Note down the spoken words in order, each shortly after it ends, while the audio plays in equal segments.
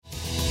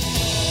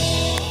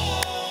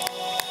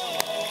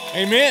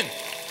Amen.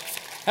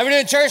 How we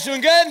doing, church? Doing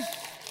good?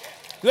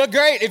 Look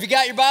great. If you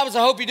got your Bibles, I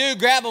hope you do.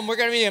 Grab them. We're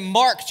going to be in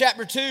Mark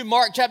chapter 2.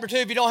 Mark chapter 2.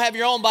 If you don't have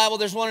your own Bible,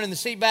 there's one in the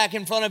seat back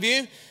in front of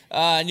you,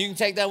 and you can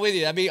take that with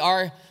you. That'd be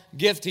our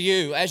gift to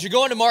you. As you're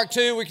going to Mark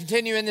 2, we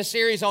continue in this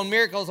series on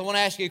miracles. I want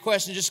to ask you a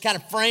question, just kind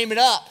of frame it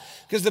up.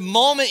 Because the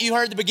moment you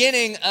heard the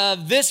beginning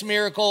of this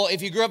miracle,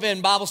 if you grew up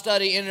in Bible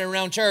study in and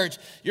around church,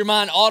 your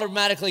mind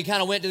automatically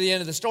kind of went to the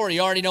end of the story.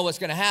 You already know what's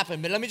going to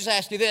happen. But let me just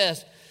ask you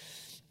this.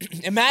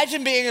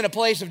 Imagine being in a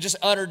place of just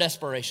utter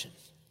desperation.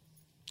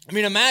 I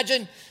mean,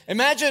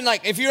 imagine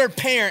like if you're a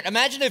parent,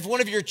 imagine if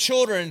one of your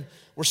children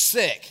were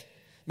sick.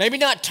 Maybe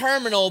not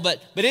terminal, but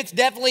it's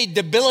definitely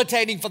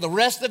debilitating for the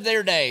rest of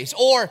their days.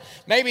 Or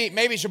maybe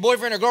it's your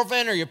boyfriend or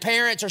girlfriend or your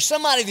parents or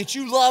somebody that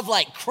you love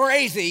like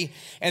crazy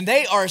and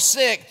they are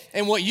sick.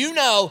 And what you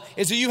know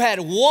is that you had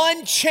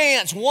one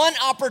chance, one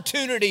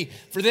opportunity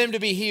for them to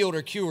be healed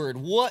or cured.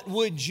 What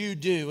would you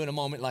do in a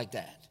moment like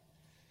that?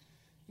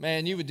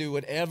 Man, you would do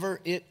whatever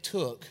it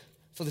took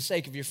for the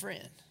sake of your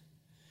friend.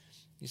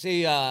 You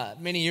see,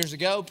 many years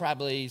ago,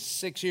 probably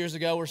 6 years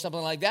ago or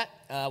something like that,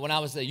 when I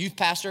was the youth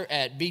pastor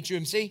at Beach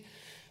UMC,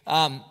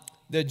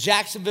 the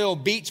Jacksonville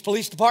Beach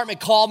Police Department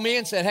called me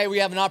and said, hey, we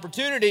have an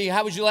opportunity.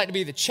 How would you like to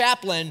be the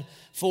chaplain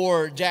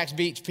for Jack's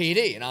Beach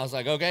PD? And I was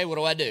like, okay, what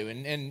do I do?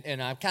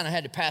 And I kind of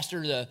had to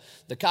pastor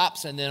the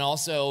cops and then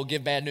also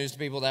give bad news to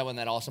people. That wasn't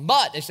that awesome.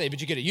 But they say, but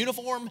you get a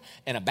uniform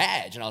and a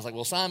badge. And I was like,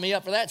 well, sign me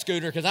up for that,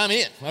 Scooter, because I'm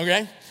in,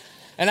 okay?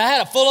 And I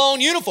had a full-on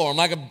uniform,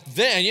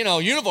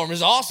 uniform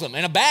is awesome,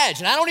 and a badge.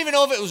 And I don't even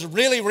know if it was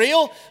really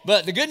real,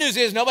 but the good news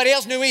is nobody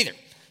else knew either.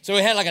 So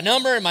it had like a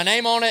number and my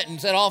name on it and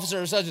said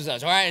officer such and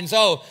such, all right? And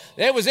so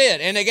that was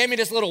it. And they gave me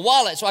this little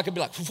wallet so I could be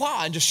like,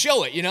 wow, and just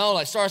show it,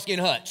 like Starsky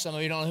and Hutch. Some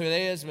of you don't know who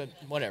that is, but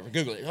whatever,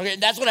 Google it. Okay,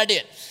 that's what I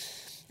did.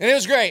 And it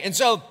was great. And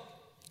so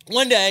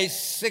one day,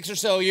 6 or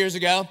so years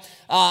ago,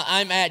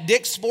 I'm at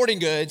Dick's Sporting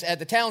Goods at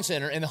the town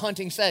center in the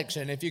hunting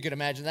section, if you could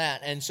imagine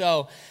that. And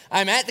so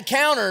I'm at the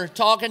counter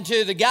talking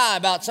to the guy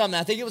about something.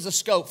 I think it was a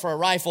scope for a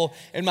rifle.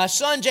 And my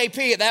son,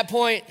 JP, at that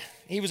point,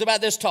 he was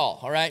about this tall,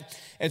 all right?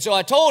 And so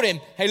I told him,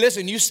 hey,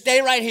 listen, you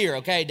stay right here,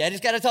 okay? Daddy's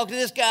got to talk to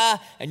this guy,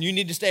 and you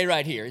need to stay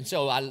right here. And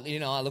so I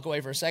look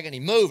away for a second. He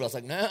moved. I was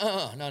like,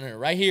 no,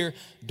 right here.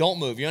 Don't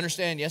move. You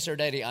understand? Yes, sir,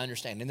 Daddy, I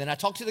understand. And then I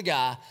talked to the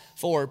guy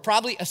for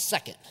probably a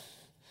second.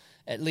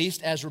 At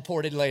least as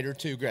reported later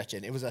to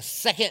Gretchen. It was a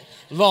second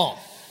long.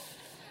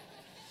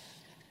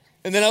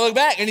 And then I look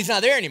back and he's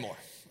not there anymore.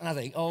 And I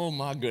think, oh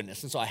my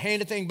goodness. And so I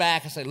hand the thing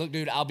back. I say, look,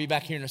 dude, I'll be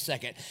back here in a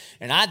second.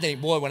 And I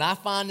think, boy, when I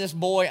find this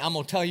boy, I'm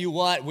going to tell you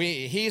what,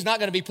 he's not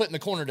going to be put in the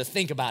corner to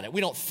think about it. We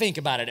don't think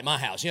about it at my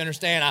house. You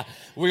understand?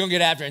 We're going to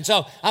get after it. And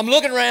so I'm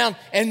looking around,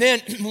 and then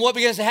what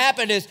begins to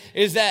happen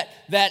is that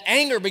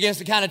anger begins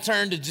to kind of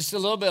turn to just a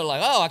little bit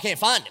like, oh, I can't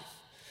find him.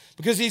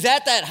 Because he's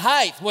at that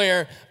height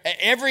where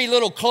every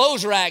little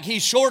clothes rack,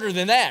 he's shorter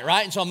than that,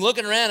 right? And so I'm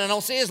looking around, and I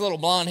don't see his little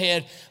blonde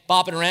head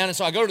bopping around. And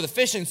so I go to the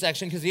fishing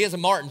section because he is a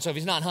marten. So if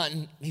he's not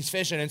hunting, he's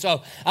fishing. And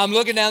so I'm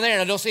looking down there,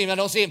 and I don't see him.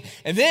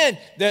 And then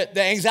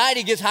the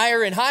anxiety gets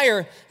higher and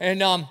higher.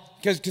 And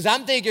because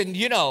I'm thinking,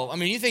 you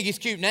think he's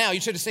cute now.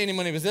 You should have seen him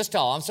when he was this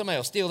tall. Somebody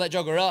will steal that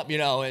joker up,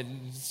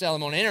 and sell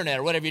him on the internet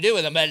or whatever you do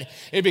with him. But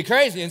it'd be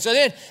crazy. And so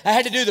then I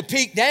had to do the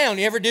peek down.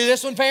 You ever do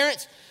this one,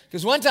 parents?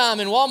 Because one time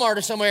in Walmart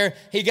or somewhere,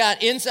 he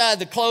got inside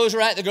the clothes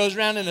rack that goes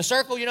around in a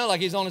circle, like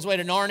he's on his way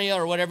to Narnia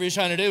or whatever he's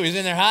trying to do. He's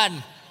in there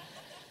hiding.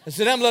 And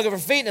so I'm looking for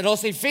feet, and I don't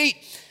see feet.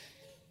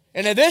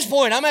 And at this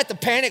point, I'm at the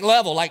panic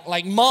level,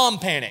 like mom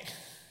panic.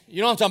 You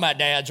know what I'm talking about,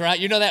 dads, right?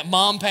 You know that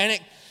mom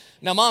panic?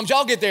 Now, moms,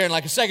 y'all get there in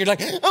like a second. You're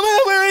like,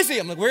 oh, where is he?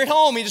 I'm like, we're at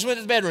home. He just went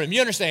to the bedroom.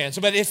 You understand?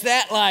 So, but it's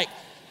that like,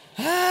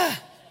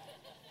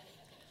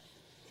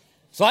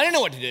 So I didn't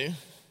know what to do.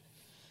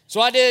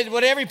 So I did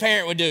what every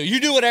parent would do. You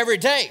do whatever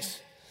it takes.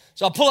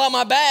 So I pull out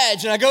my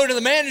badge and I go to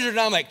the manager and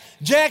I'm like,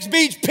 Jack's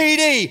Beach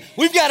PD,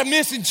 we've got a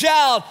missing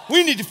child.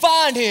 We need to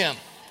find him.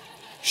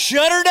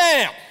 Shut her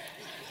down.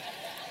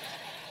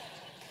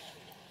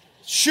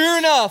 Sure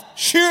enough,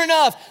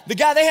 the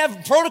guy, they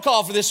have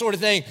protocol for this sort of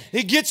thing.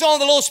 He gets on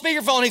the little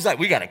speakerphone. He's like,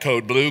 we got a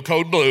code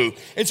blue.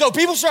 And so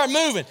people start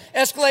moving.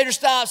 Escalator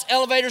stops,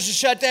 elevators are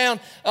shut down.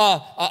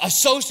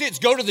 Associates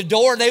go to the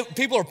door.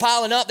 People are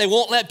piling up. They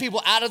won't let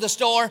people out of the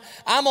store.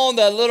 I'm on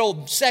the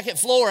little second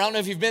floor. I don't know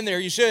if you've been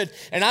there. You should.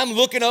 And I'm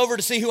looking over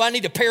to see who I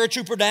need to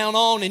paratrooper down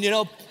on and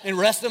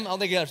arrest them. I don't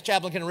think a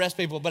chaplain can arrest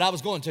people, but I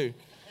was going to.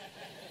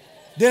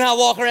 Then I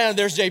walk around and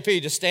there's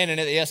JP just standing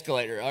at the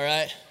escalator, all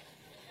right?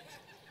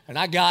 And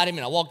I got him,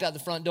 and I walked out the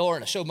front door,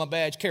 and I showed my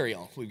badge. Carry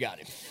on. We got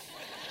him.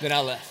 Then I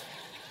left.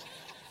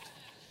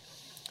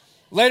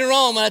 Later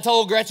on, when I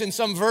told Gretchen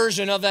some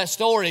version of that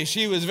story,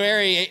 she was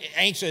very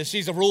anxious.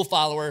 She's a rule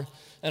follower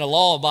and a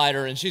law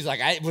abider, and she's like,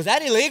 was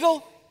that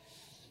illegal?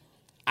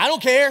 I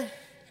don't care.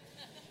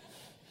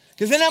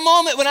 Because in that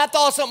moment when I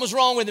thought something was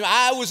wrong with him,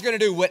 I was going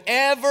to do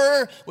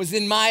whatever was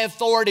in my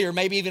authority or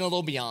maybe even a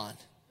little beyond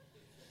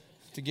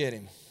to get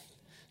him.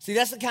 See,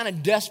 that's the kind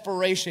of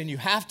desperation you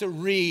have to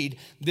read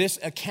this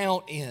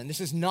account in. This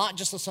is not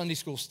just a Sunday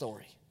school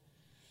story.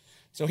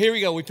 So here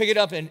we go. We pick it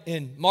up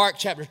in Mark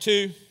chapter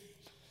 2.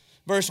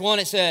 Verse 1,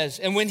 it says,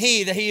 and when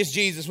he is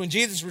Jesus, when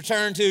Jesus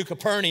returned to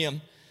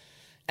Capernaum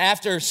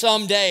after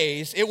some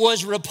days, it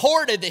was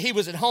reported that he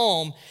was at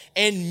home,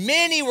 and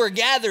many were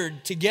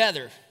gathered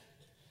together,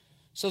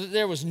 so that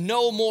there was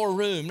no more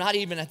room, not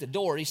even at the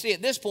door. You see,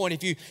 at this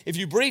point, if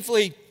you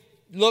briefly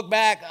look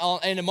back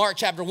into Mark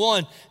chapter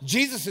 1,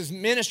 Jesus'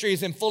 ministry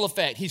is in full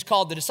effect. He's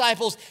called the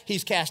disciples.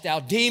 He's cast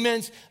out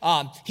demons.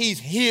 He's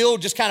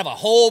healed just kind of a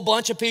whole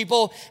bunch of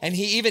people, and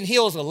he even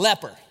heals a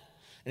leper.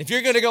 And if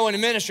you're going to go into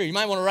ministry, you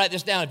might want to write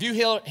this down. If you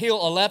heal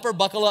a leper,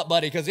 buckle up,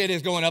 buddy, because it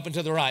is going up and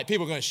to the right.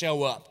 People are going to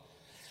show up.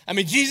 I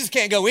mean, Jesus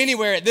can't go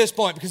anywhere at this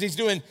point because he's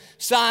doing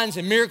signs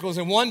and miracles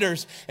and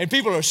wonders, and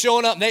people are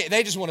showing up, and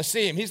they just want to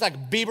see him. He's like a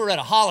Bieber at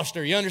a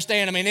Hollister, you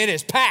understand? I mean, it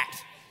is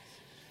packed.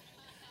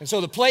 And so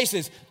the place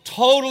is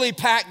totally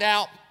packed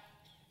out.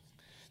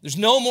 There's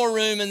no more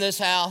room in this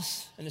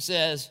house, and it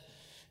says,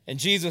 and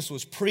Jesus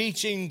was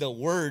preaching the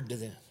word to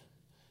them.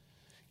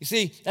 You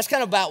see, that's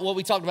kind of about what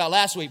we talked about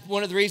last week.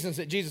 One of the reasons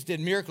that Jesus did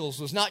miracles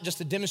was not just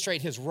to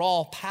demonstrate his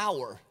raw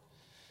power,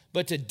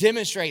 but to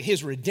demonstrate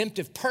his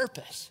redemptive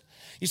purpose.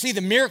 You see,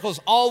 the miracles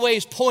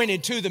always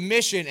pointed to the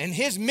mission, and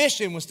his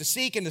mission was to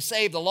seek and to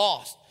save the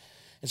lost.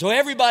 And so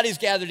everybody's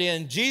gathered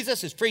in.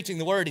 Jesus is preaching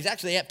the word. He's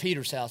actually at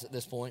Peter's house at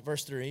this point,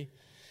 verse 3.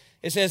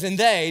 It says, and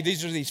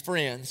these are these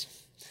friends,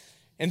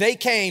 and they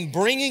came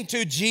bringing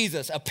to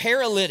Jesus a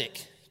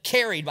paralytic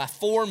carried by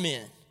 4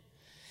 men.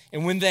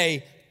 And when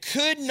they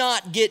could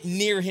not get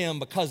near him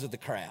because of the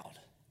crowd.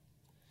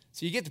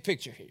 So you get the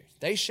picture here.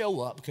 They show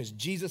up because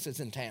Jesus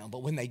is in town.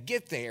 But when they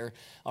get there,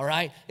 all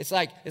right, it's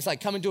like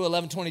coming to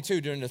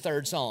 1122 during the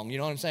third song. You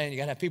know what I'm saying? You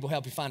got to have people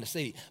help you find a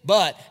seat.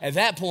 But at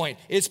that point,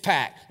 it's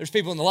packed. There's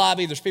people in the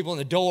lobby. There's people in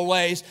the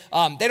doorways.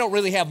 They don't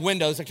really have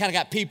windows. They kind of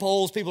got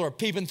peepholes. People are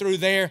peeping through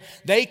there.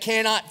 They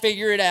cannot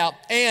figure it out.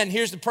 And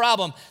here's the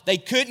problem. They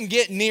couldn't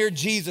get near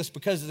Jesus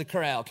because of the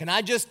crowd. Can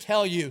I just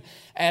tell you,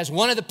 as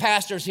one of the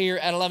pastors here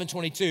at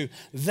 1122,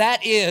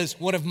 that is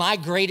one of my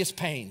greatest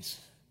pains.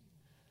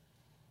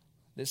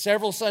 That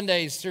several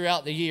Sundays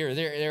throughout the year,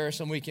 there are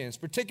some weekends,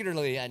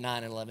 particularly at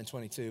 9 and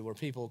 11/22, where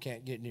people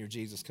can't get near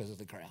Jesus because of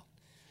the crowd.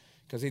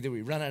 Because either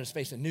we run out of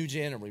space in New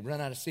Gen or we run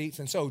out of seats.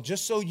 And so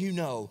just so you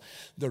know,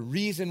 the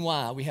reason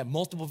why we have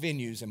multiple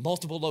venues and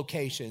multiple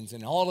locations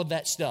and all of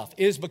that stuff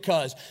is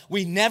because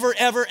we never,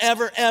 ever,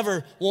 ever,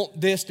 ever want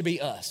this to be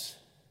us.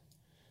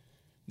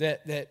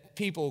 That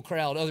people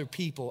crowd other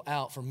people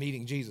out from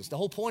meeting Jesus. The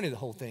whole point of the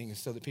whole thing is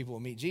so that people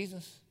will meet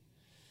Jesus.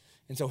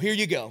 And so here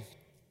you go.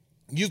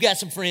 You've got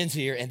some friends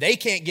here, and they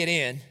can't get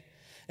in.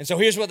 And so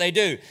here's what they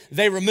do.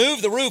 They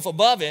remove the roof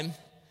above him,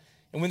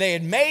 and when they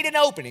had made an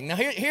opening, now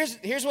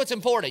here's what's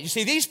important. You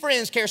see, these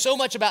friends care so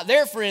much about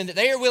their friend that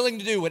they are willing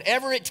to do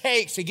whatever it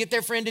takes to get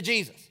their friend to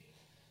Jesus.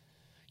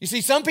 You see,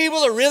 some people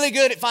are really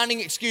good at finding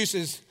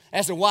excuses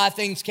as to why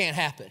things can't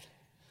happen.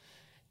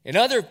 And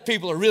other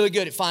people are really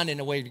good at finding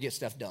a way to get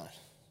stuff done.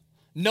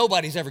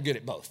 Nobody's ever good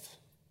at both.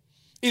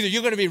 Either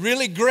you're going to be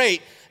really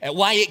great at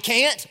why it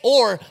can't,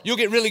 or you'll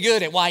get really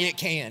good at why it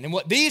can. And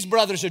what these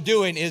brothers are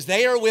doing is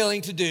they are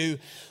willing to do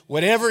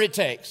whatever it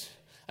takes.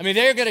 I mean,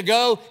 they're going to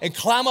go and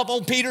climb up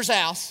on Peter's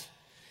house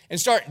and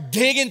start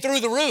digging through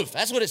the roof.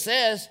 That's what it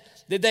says,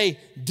 that they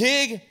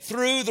dig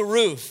through the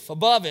roof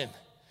above him,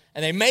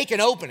 and they make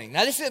an opening.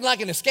 Now, this isn't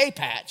like an escape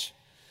hatch.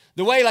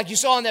 The way, like you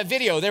saw in that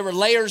video, there were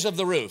layers of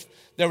the roof.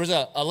 There was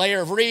a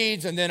layer of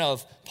reeds and then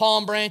of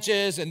palm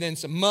branches and then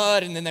some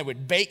mud, and then they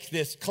would bake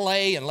this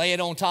clay and lay it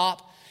on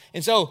top.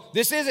 And so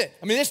this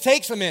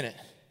takes a minute.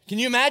 Can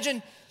you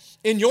imagine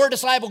in your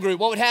disciple group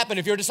what would happen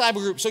if your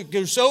disciple group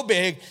goes so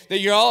big that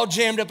you're all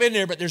jammed up in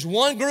there, but there's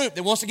one group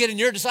that wants to get in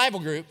your disciple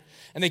group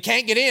and they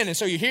can't get in, and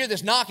so you hear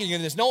this knocking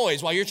and this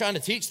noise while you're trying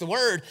to teach the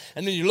word,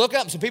 and then you look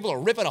up and some people are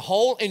ripping a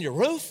hole in your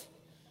roof?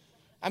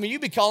 I mean,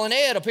 you'd be calling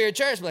Ed up here at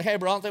church, like, hey,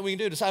 bro, I don't think we can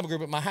do a disciple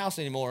group at my house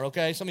anymore,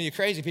 okay? Some of you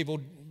crazy people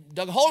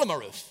dug a hole in my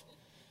roof.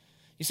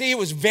 You see, it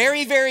was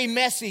very, very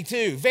messy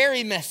too,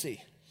 very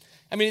messy.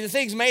 I mean, the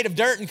thing's made of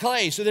dirt and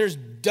clay, so there's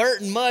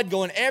dirt and mud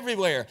going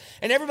everywhere.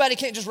 And everybody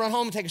can't just run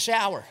home and take a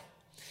shower.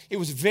 It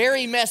was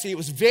very messy. It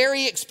was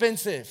very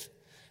expensive.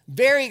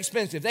 Very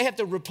expensive. They have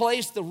to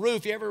replace the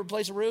roof. You ever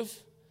replace a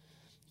roof?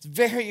 It's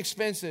very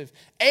expensive.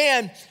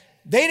 And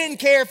they didn't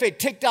care if it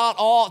ticked off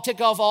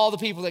all the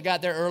people that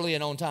got there early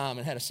and on time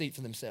and had a seat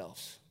for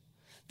themselves.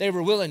 They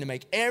were willing to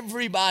make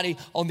everybody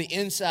on the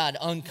inside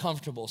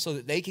uncomfortable so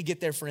that they could get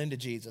their friend to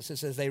Jesus. It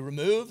says they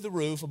removed the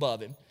roof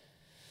above him.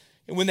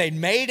 And when they'd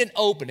made an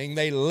opening,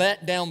 they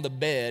let down the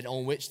bed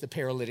on which the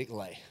paralytic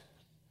lay.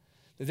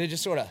 They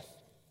just sort of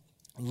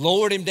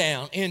lowered him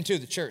down into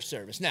the church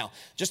service. Now,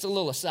 just a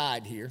little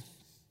aside here.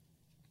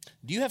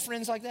 Do you have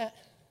friends like that?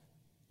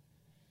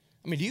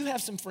 I mean, do you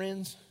have some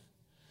friends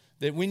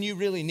that when you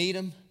really need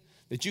them,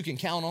 that you can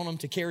count on them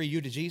to carry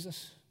you to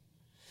Jesus?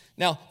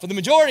 Now, for the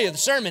majority of the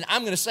sermon,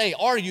 I'm going to say,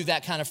 are you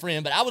that kind of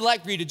friend? But I would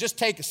like for you to just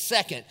take a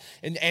second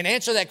and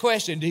answer that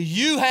question. Do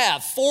you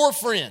have 4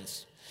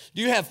 friends?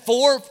 Do you have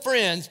 4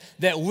 friends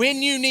that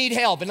when you need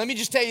help, and let me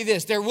just tell you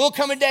this, there will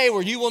come a day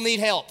where you will need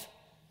help.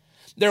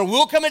 There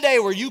will come a day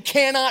where you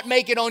cannot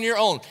make it on your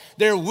own.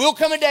 There will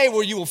come a day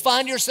where you will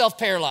find yourself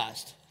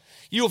paralyzed.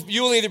 You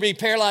will either be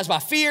paralyzed by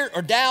fear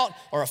or doubt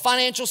or a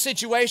financial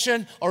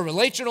situation or a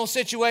relational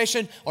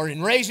situation or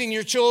in raising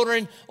your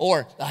children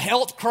or a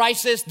health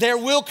crisis. There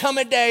will come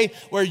a day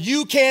where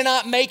you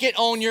cannot make it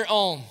on your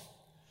own.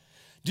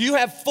 Do you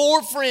have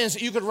 4 friends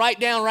that you could write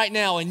down right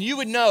now and you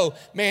would know,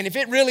 man, if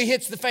it really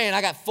hits the fan,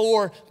 I got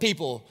 4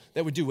 people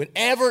that would do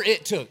whatever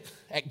it took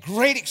at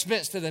great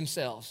expense to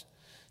themselves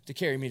to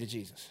carry me to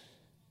Jesus?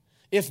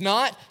 If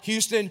not,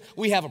 Houston,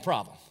 we have a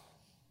problem.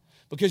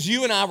 Because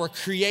you and I were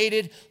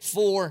created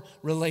for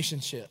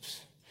relationships.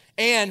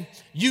 And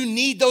you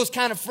need those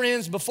kind of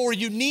friends before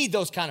you need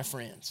those kind of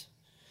friends.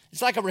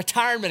 It's like a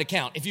retirement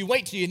account. If you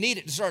wait till you need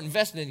it to start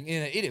investing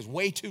in it, it is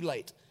way too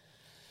late.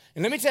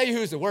 And let me tell you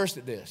who's the worst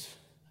at this.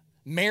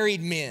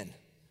 Married men.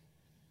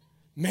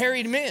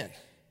 Married men.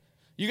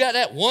 You got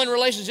that one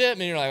relationship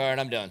and you're like, all right,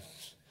 I'm done.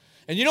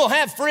 And you don't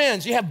have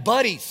friends, you have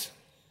buddies.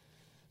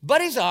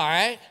 Buddies are all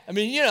right. I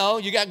mean, you know,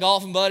 you got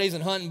golfing buddies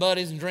and hunting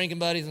buddies and drinking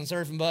buddies and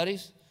surfing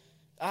buddies.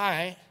 All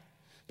right.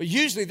 But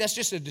usually that's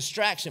just a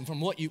distraction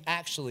from what you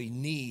actually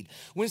need.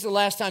 When's the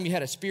last time you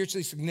had a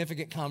spiritually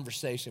significant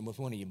conversation with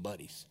one of your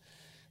buddies?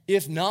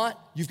 If not,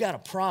 you've got a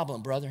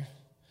problem, brother.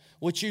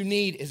 What you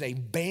need is a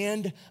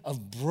band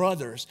of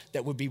brothers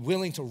that would be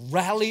willing to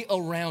rally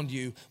around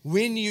you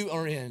when you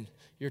are in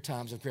your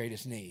times of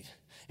greatest need.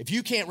 If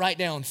you can't write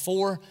down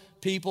 4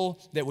 people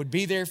that would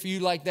be there for you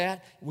like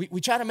that, we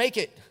try to make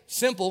it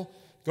simple.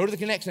 Go to the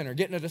Connect Center,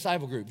 get in a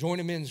disciple group, join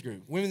a men's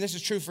group. Women, this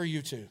is true for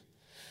you too.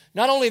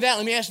 Not only that,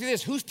 let me ask you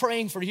this. Who's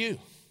praying for you?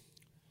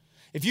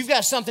 If you've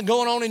got something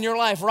going on in your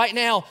life right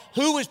now,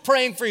 who is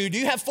praying for you? Do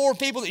you have 4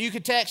 people that you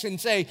could text and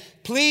say,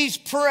 please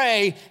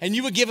pray, and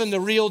you would give them the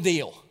real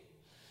deal?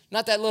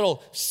 Not that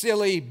little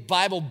silly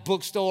Bible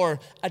bookstore,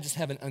 I just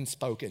have an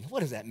unspoken. What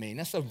does that mean?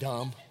 That's so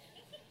dumb.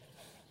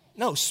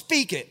 No,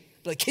 speak it.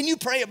 Like, can you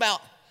pray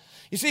about?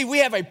 You see, we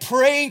have a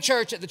praying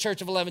church at the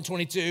Church of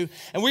 1122,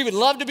 and we would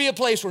love to be a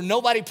place where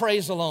nobody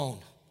prays alone.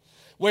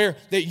 Where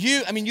that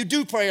you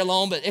do pray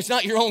alone, but it's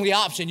not your only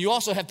option. You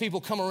also have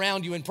people come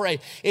around you and pray.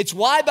 It's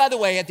why, by the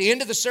way, at the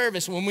end of the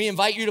service, when we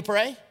invite you to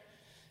pray,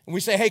 and we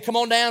say, hey, come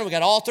on down, we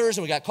got altars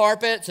and we got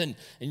carpets, and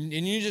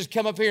you just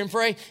come up here and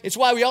pray. It's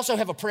why we also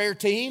have a prayer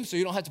team, so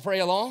you don't have to pray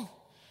alone.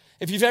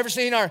 If you've ever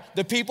seen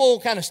the people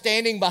kind of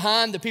standing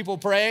behind the people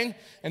praying,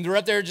 and they're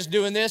up there just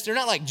doing this, they're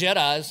not like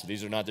Jedis.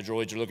 These are not the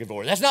droids you're looking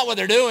for. That's not what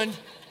they're doing.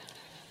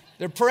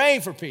 They're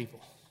praying for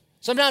people.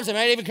 Sometimes they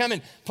might even come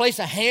and place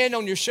a hand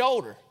on your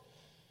shoulder.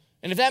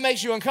 And if that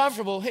makes you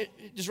uncomfortable,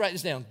 just write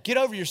this down. Get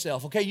over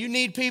yourself, okay? You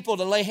need people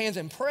to lay hands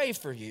and pray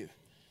for you.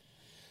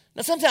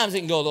 Now, sometimes it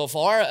can go a little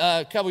far.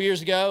 A couple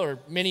years ago, or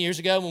many years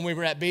ago, when we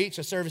were at Beach,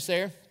 a service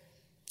there,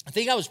 I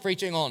think I was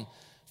preaching on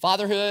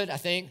fatherhood, I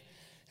think.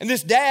 And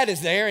this dad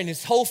is there, and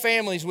his whole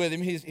family's with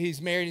him.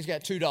 He's married. He's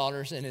got 2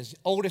 daughters, and his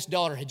oldest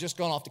daughter had just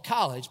gone off to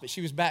college, but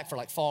she was back for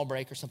like fall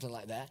break or something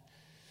like that.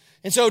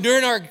 And so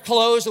during our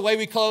close, the way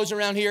we close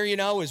around here, you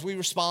know, is we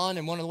respond,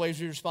 and one of the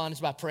ways we respond is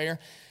by prayer.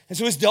 And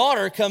so his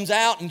daughter comes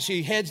out, and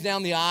she heads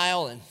down the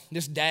aisle, and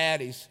this dad,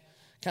 he's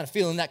kind of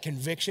feeling that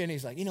conviction.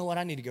 He's like, you know what,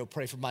 I need to go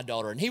pray for my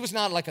daughter. And he was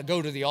not like a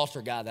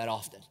go-to-the-altar guy that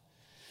often.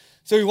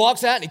 So he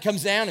walks out, and he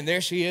comes down, and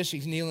there she is.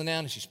 She's kneeling down,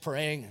 and she's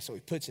praying. And so he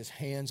puts his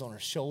hands on her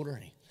shoulder,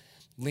 and he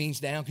leans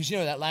down. Because you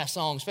know that last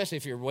song, especially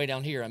if you're way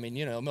down here, I mean,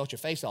 you know, it'll melt your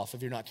face off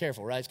if you're not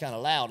careful, right? It's kind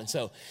of loud. And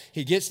so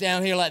he gets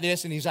down here like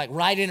this, and he's like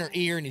right in her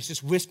ear, and he's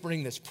just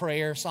whispering this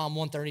prayer, Psalm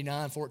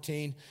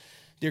 139:14.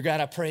 Dear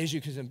God, I praise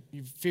you because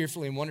you're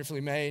fearfully and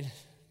wonderfully made.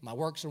 My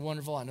works are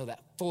wonderful. I know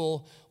that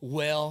full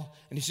well.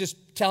 And he's just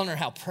telling her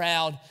how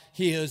proud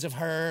he is of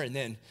her, and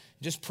then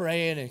just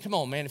praying. And come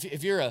on, man,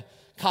 if you're a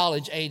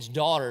college-age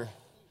daughter,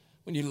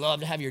 wouldn't you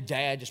love to have your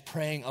dad just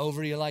praying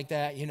over you like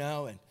that, you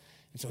know? And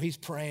so he's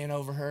praying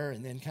over her,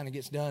 and then kind of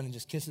gets done and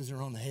just kisses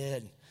her on the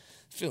head.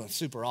 Feeling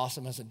super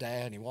awesome as a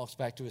dad. And he walks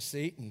back to his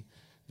seat, and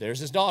there's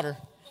his daughter.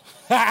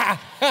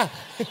 Uh-oh.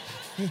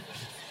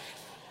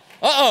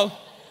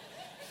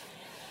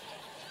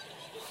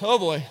 Oh,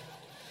 boy.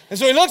 And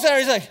so he looks at her,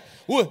 he's like,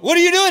 what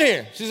are you doing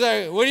here? She's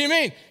like, what do you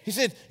mean? He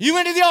said, you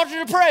went to the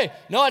altar to pray.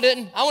 No, I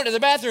didn't. I went to the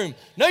bathroom.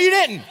 No, you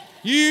didn't.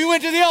 You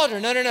went to the altar.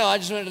 No, I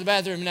just went to the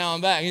bathroom, and now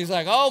I'm back. And he's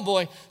like, oh,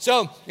 boy.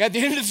 So at the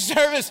end of the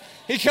service,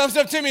 he comes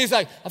up to me. He's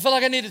like, I feel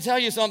like I need to tell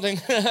you something.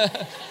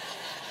 And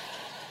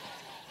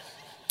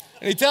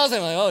he tells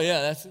him, like, oh,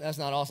 yeah, that's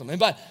not awesome.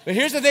 But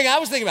here's the thing I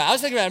was thinking about.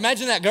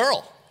 Imagine that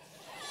girl.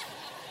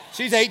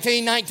 She's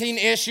 18,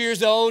 19-ish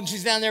years old, and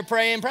she's down there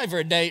praying, probably for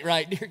a date,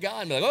 right? Dear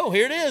God, I'm like, oh,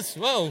 here it is.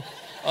 Whoa,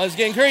 oh, it's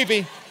getting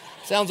creepy.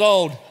 Sounds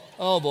old.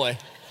 Oh, boy.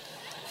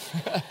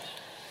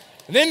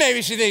 And then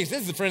maybe she thinks,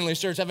 this is the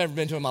friendliest church I've ever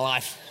been to in my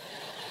life.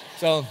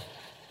 So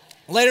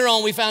later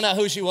on, we found out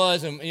who she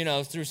was, and, you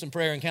know, through some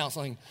prayer and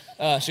counseling,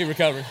 she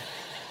recovered.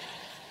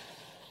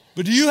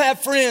 But do you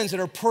have friends that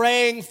are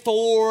praying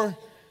for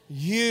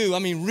you? I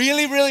mean,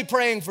 really, really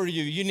praying for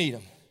you. You need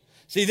them.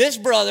 See, this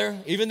brother,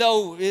 even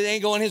though it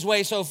ain't going his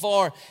way so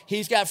far,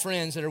 he's got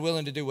friends that are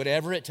willing to do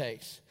whatever it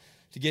takes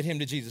to get him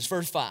to Jesus.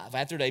 Verse 5,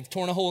 after they've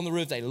torn a hole in the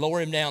roof, they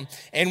lower him down.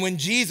 And when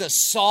Jesus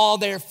saw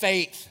their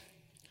faith,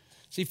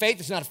 see, faith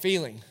is not a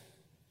feeling.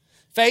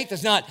 Faith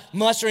is not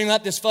mustering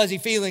up this fuzzy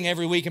feeling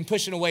every week and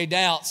pushing away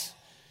doubts.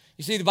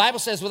 You see, the Bible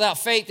says without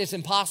faith, it's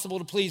impossible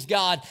to please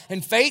God.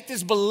 And faith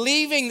is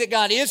believing that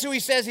God is who he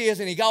says he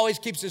is, and he always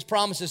keeps his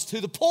promises to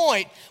the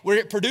point where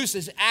it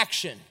produces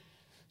action.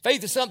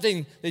 Faith is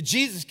something that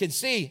Jesus could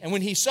see. And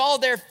when he saw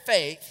their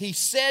faith, he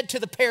said to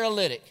the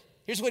paralytic,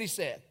 here's what he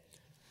said,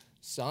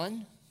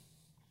 son.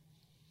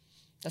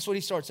 That's what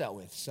he starts out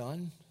with,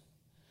 son.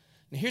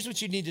 Now here's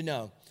what you need to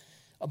know.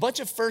 A bunch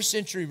of first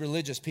century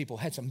religious people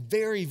had some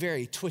very,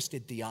 very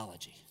twisted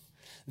theology.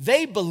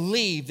 They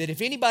believed that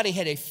if anybody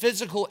had a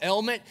physical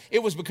ailment,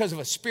 it was because of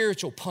a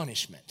spiritual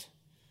punishment.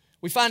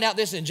 We find out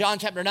this in John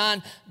chapter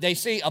 9. They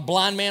see a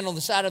blind man on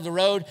the side of the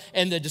road,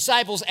 and the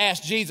disciples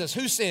ask Jesus,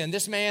 who sinned,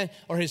 this man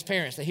or his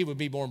parents, that he would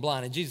be born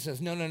blind? And Jesus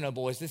says, no,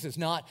 boys, this is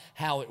not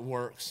how it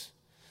works.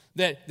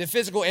 That the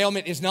physical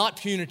ailment is not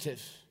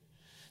punitive.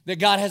 That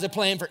God has a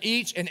plan for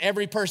each and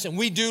every person.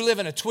 We do live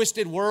in a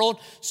twisted world,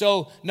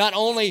 so not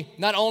only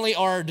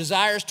are our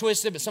desires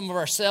twisted, but some of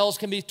our cells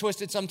can be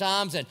twisted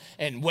sometimes,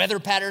 and weather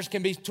patterns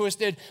can be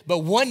twisted. But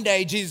one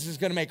day, Jesus is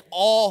going to make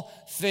all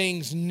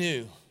things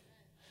new.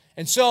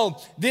 And so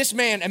this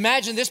man,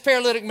 imagine this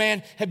paralytic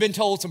man had been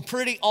told some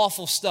pretty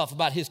awful stuff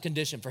about his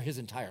condition for his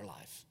entire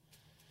life.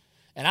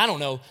 And I don't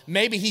know,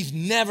 maybe he's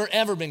never,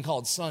 ever been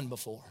called son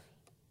before.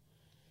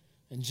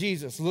 And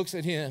Jesus looks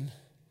at him,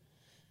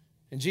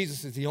 and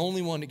Jesus is the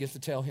only one that gets to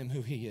tell him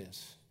who he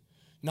is,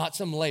 not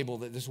some label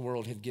that this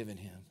world had given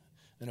him.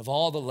 And of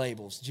all the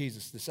labels,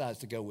 Jesus decides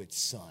to go with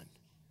son.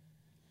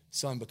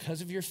 Son,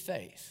 because of your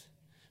faith,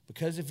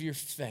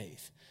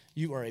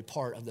 you are a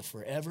part of the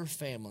forever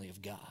family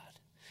of God.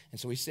 And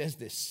so he says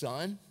this,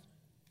 son,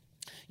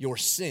 your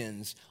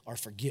sins are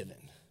forgiven.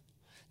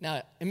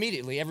 Now,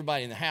 immediately,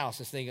 everybody in the house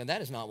is thinking,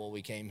 that is not what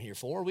we came here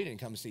for. We didn't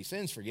come to see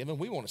sins forgiven.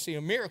 We want to see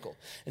a miracle.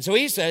 And so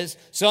he says,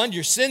 son,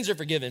 your sins are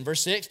forgiven.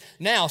 Verse 6,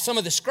 now some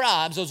of the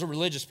scribes, those are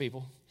religious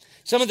people,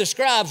 some of the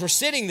scribes were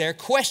sitting there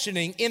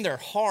questioning in their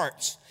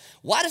hearts,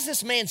 why does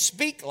this man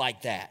speak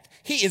like that?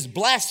 He is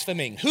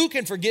blaspheming. Who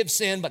can forgive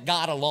sin but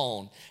God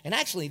alone? And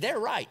actually, they're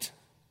right.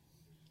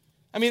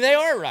 I mean, they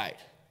are right.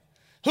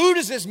 Who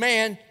does this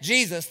man,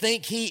 Jesus,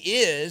 think he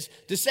is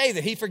to say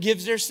that he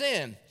forgives their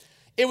sin?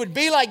 It would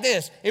be like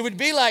this. It would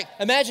be like,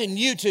 imagine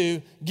you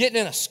two getting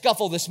in a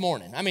scuffle this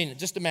morning. I mean,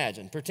 just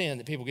imagine, pretend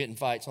that people get in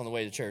fights on the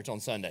way to church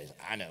on Sundays.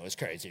 I know, it's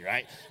crazy,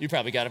 right? You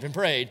probably got up and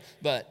prayed,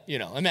 but,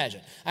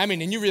 imagine. I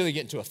mean, and you really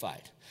get into a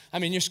fight. I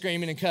mean, you're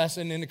screaming and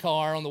cussing in the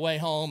car on the way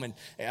home and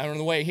on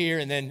the way here,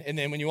 and then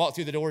when you walk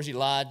through the doors, you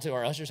lied to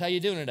our ushers. How you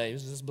doing today? It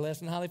was just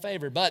blessed and highly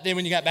favored. But then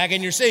when you got back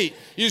in your seat,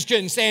 you just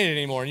couldn't stand it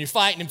anymore, and you're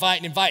fighting.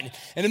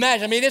 And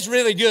imagine, I mean, it's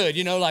really good,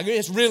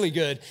 it's really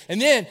good. And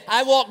then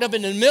I walked up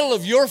in the middle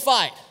of your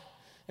fight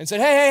and said,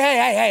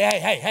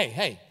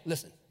 hey,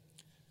 listen,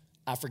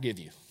 I forgive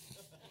you.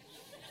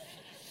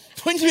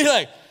 Wouldn't you be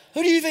like,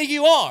 who do you think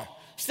you are?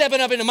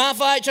 Stepping up into my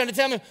fight, trying to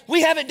tell me,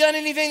 we haven't done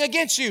anything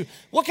against you.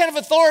 What kind of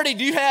authority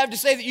do you have to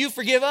say that you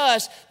forgive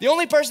us? The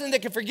only person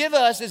that can forgive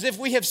us is if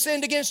we have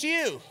sinned against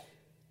you.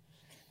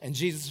 And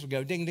Jesus would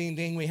go, ding, ding,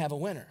 ding, we have a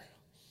winner.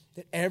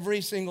 That every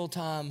single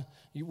time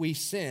we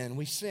sin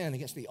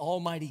against the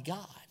Almighty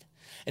God.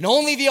 And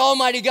only the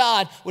Almighty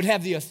God would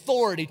have the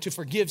authority to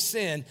forgive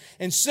sin.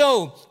 And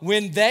so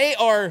when they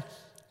are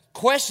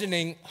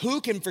questioning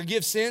who can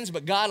forgive sins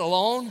but God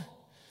alone,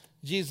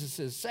 Jesus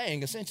is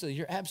saying, essentially,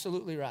 you're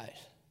absolutely right.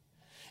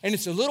 And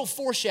it's a little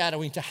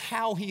foreshadowing to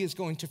how he is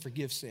going to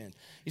forgive sin.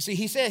 You see,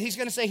 he's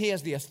going to say he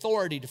has the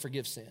authority to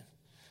forgive sin.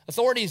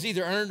 Authority is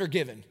either earned or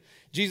given.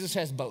 Jesus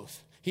has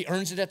both. He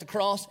earns it at the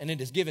cross, and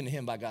it is given to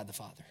him by God the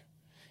Father.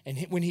 And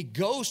when he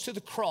goes to the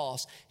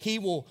cross, he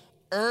will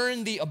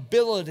earn the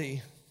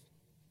ability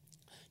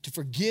to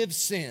forgive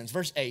sins.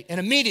 Verse 8, and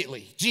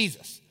immediately,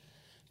 Jesus,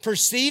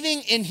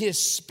 perceiving in his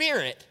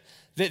spirit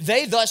that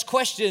they thus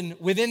question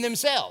within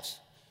themselves.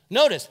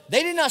 Notice,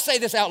 they did not say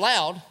this out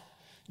loud.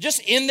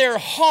 Just in their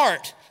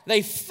heart,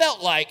 they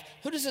felt like,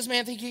 who does this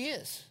man think he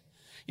is?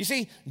 You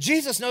see,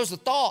 Jesus knows the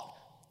thought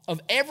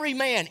of every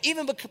man,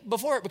 even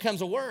before it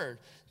becomes a word.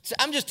 So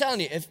I'm just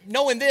telling you, if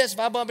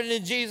I bump into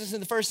Jesus in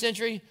the first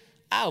century,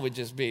 I would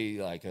just be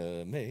like,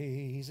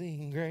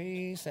 amazing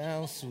grace,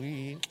 how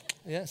sweet.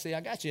 Yeah, see,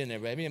 I got you in there,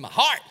 baby, in my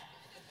heart.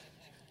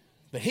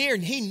 But here,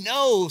 he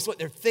knows what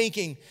they're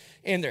thinking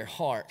in their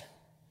heart.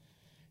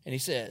 And he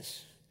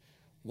says,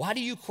 why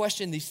do you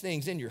question these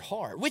things in your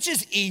heart? Which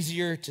is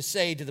easier to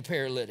say to the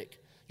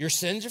paralytic, your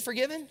sins are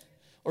forgiven?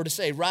 Or to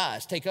say,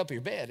 rise, take up your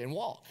bed and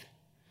walk?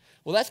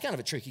 Well, that's kind of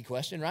a tricky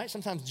question, right?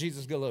 Sometimes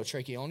Jesus goes a little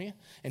tricky on you.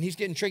 And he's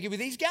getting tricky with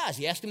these guys.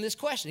 He asked him this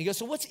question. He goes,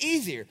 so what's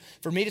easier?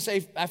 For me to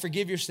say, I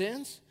forgive your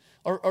sins?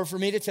 Or for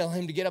me to tell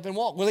him to get up and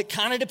walk? Well, it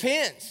kind of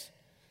depends.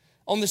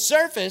 On the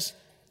surface,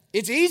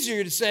 it's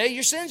easier to say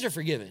your sins are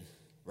forgiven,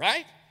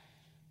 right?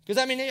 Because,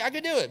 I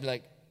could do it.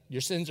 Like, your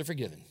sins are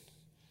forgiven.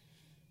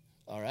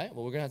 all right,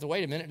 well, we're going to have to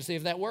wait a minute to see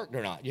if that worked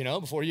or not,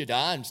 before you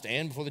die and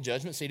stand before the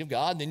judgment seat of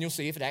God, then you'll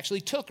see if it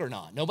actually took or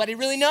not. Nobody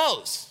really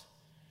knows.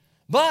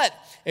 But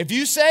if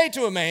you say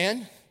to a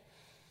man,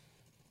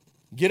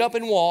 get up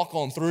and walk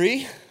on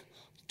 3,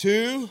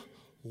 2,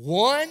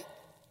 1,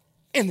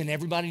 and then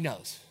everybody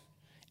knows.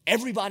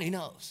 Everybody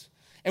knows.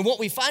 And what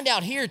we find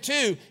out here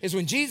too is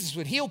when Jesus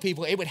would heal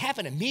people, it would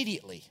happen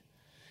immediately.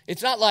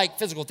 It's not like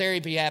physical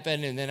therapy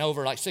happened and then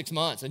over like 6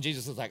 months and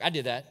Jesus was like, I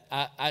did that.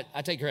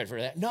 I take credit for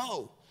that.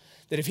 No.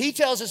 That if he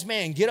tells this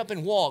man, get up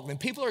and walk, then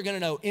people are going to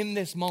know in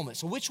this moment.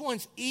 So which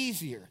one's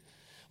easier?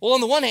 Well,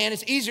 on the one hand,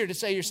 it's easier to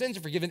say your sins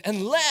are forgiven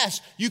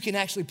unless you can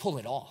actually pull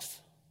it off.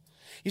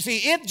 You see,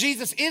 if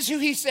Jesus is who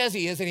he says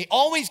he is and he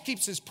always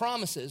keeps his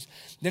promises,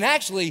 then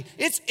actually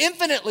it's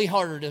infinitely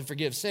harder to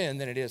forgive sin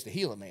than it is to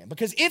heal a man.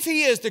 Because if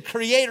he is the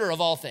creator of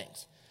all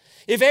things,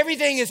 if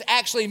everything is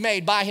actually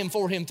made by him,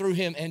 for him, through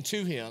him, and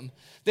to him,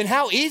 then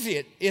how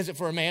easy is it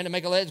for a man to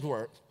make a leg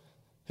work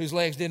whose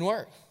legs didn't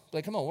work?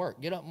 Like, come on, work,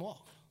 get up and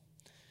walk.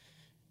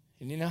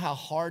 And you know how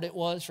hard it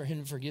was for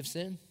him to forgive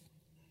sin?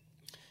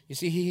 You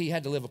see, he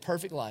had to live a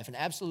perfect life, an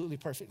absolutely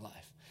perfect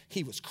life.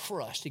 He was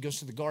crushed. He goes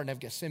to the Garden of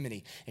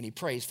Gethsemane and he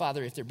prays,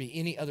 Father, if there be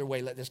any other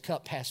way, let this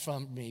cup pass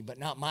from me, but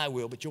not my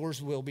will, but yours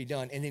will be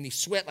done. And then he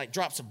sweat like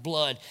drops of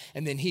blood,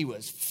 and then he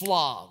was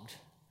flogged.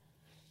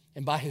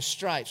 And by his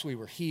stripes we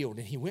were healed.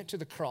 And he went to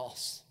the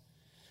cross.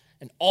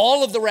 And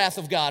all of the wrath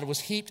of God was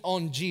heaped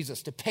on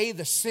Jesus to pay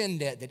the sin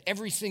debt that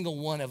every single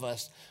one of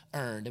us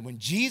earned. And when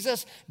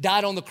Jesus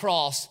died on the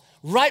cross,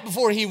 right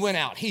before he went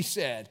out, he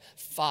said,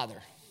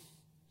 Father,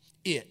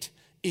 it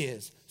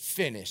is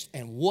finished.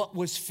 And what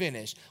was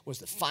finished was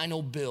the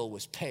final bill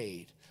was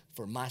paid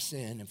for my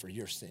sin and for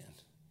your sin.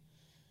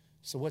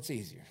 So what's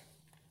easier?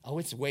 Oh,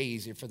 it's way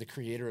easier for the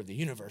creator of the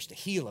universe to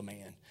heal a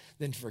man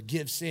than to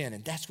forgive sin.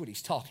 And that's what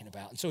he's talking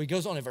about. And so he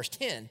goes on in verse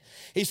 10.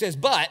 He says,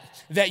 but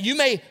that you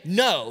may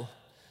know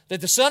that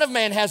the Son of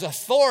Man has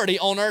authority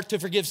on earth to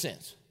forgive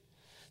sins.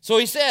 So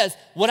he says,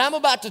 what I'm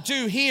about to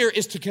do here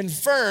is to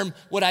confirm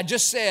what I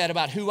just said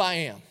about who I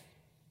am.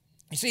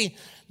 You see,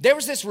 there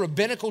was this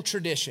rabbinical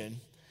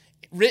tradition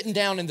written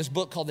down in this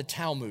book called the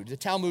Talmud. The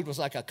Talmud was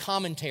like a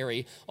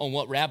commentary on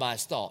what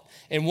rabbis thought.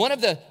 And one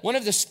of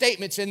the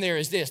statements in there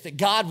is this, that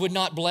God would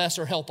not bless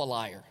or help a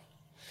liar.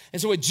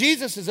 And so what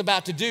Jesus is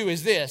about to do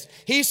is this.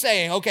 He's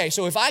saying, okay,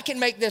 so if I can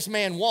make this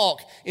man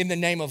walk in the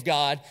name of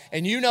God,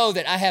 and you know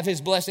that I have his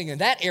blessing in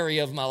that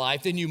area of my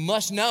life, then you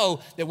must know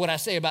that what I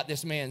say about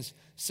this man's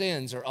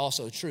sins are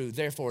also true.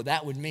 Therefore,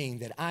 that would mean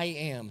that I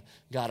am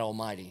God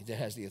Almighty that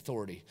has the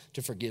authority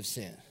to forgive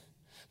sin.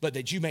 But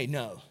that you may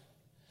know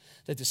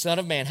that the Son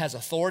of Man has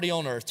authority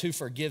on earth to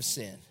forgive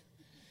sin.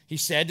 He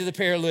said to the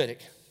paralytic,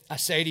 I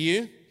say to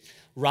you,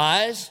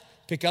 rise,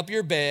 pick up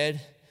your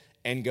bed,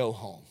 and go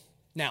home.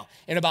 Now,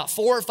 in about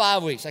 4 or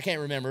 5 weeks, I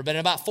can't remember, but in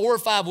about 4 or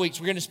 5 weeks,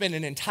 we're going to spend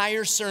an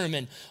entire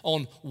sermon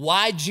on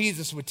why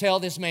Jesus would tell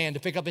this man to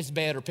pick up his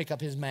bed or pick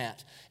up his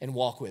mat and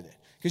walk with it.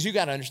 Because you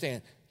got to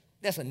understand,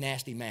 that's a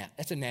nasty mat.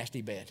 That's a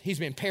nasty bed. He's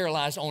been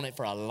paralyzed on it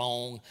for a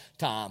long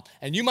time.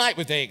 And you might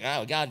would think,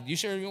 oh, God, you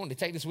sure you want to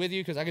take this with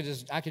you? Because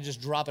I could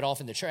just drop it off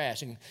in the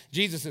trash. And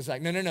Jesus is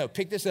like, no,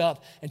 pick this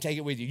up and take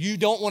it with you. You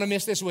don't want to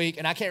miss this week.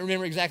 And I can't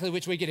remember exactly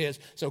which week it is.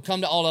 So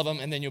come to all of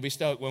them, and then you'll be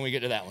stoked when we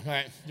get to that one. All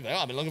right? You'll be like,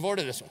 oh, I've been looking forward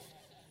to this one.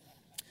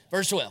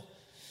 Verse 12.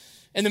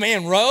 And the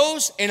man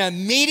rose and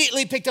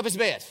immediately picked up his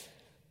bed.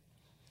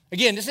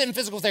 Again, this isn't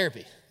physical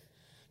therapy.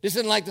 This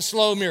isn't like the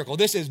slow miracle.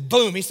 This is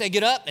boom. He said,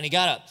 get up, and he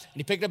got up. And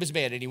he picked up his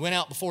bed, and he went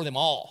out before them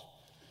all,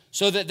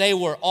 so that they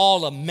were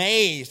all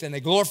amazed, and they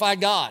glorified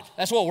God.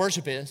 That's what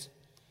worship is.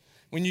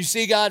 When you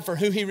see God for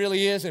who he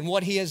really is and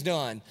what he has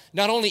done,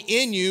 not only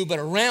in you, but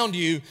around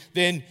you,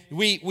 then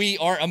we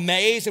are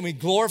amazed, and we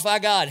glorify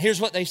God. Here's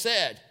what they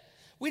said.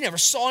 We never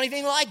saw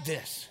anything like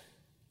this.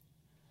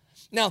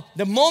 Now,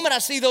 the moment I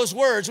see those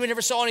words, we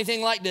never saw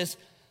anything like this,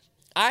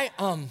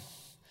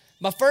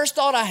 my first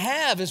thought I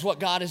have is what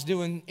God is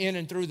doing in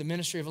and through the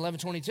ministry of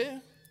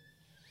 1122.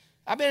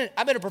 I've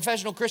been a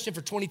professional Christian for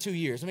 22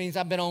 years. That means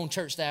I've been on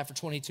church staff for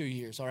 22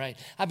 years, all right?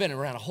 I've been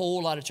around a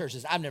whole lot of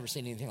churches. I've never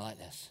seen anything like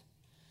this.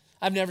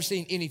 I've never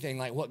seen anything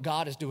like what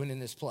God is doing in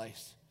this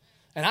place.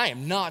 And I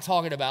am not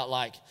talking about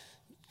like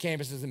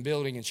campuses and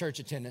building and church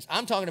attendance.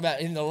 I'm talking about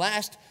in the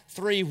last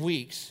 3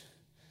 weeks.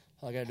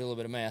 I got to do a little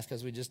bit of math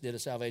because we just did a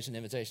salvation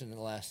invitation in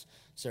the last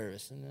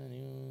service.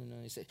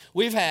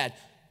 We've had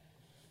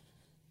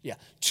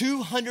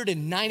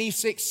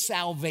 296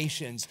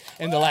 salvations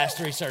in the last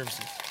 3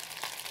 services.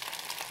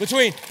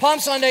 Between Palm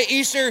Sunday,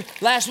 Easter,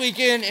 last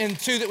weekend, and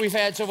 2 that we've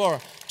had so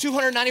far.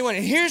 291.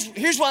 And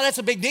here's why that's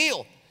a big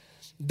deal.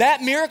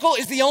 That miracle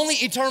is the only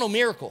eternal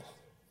miracle.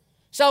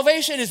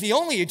 Salvation is the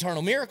only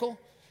eternal miracle.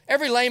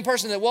 Every lame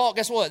person that walked,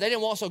 guess what? They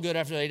didn't walk so good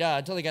after they died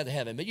until they got to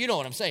heaven. But you know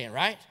what I'm saying,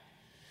 right?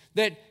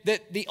 That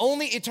the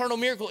only eternal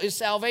miracle is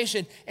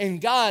salvation. And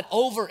God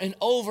over and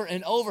over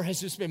and over has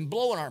just been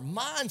blowing our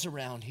minds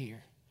around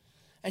here.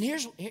 And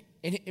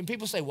and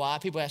people say, why?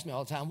 People ask me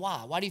all the time,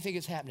 why? Why do you think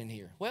it's happening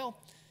here? Well,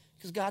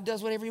 because God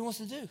does whatever he wants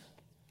to do.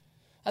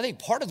 I think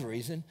part of the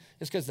reason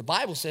is because the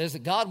Bible says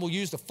that God will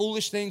use the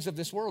foolish things of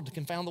this world to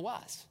confound the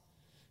wise.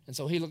 And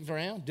so he looked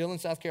around, Dillon,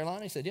 South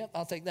Carolina. He said, yep,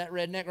 I'll take that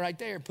redneck right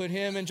there, put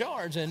him in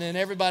charge. And then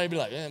everybody would be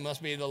like, it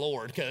must be the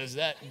Lord because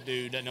that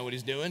dude doesn't know what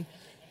he's doing.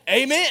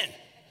 Amen.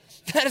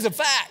 That is a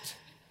fact.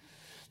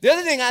 The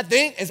other thing I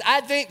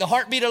think the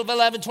heartbeat of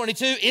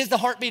 1122 is the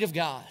heartbeat of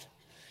God.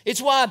 It's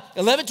why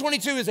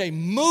 1122 is a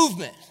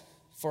movement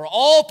for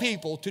all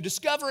people to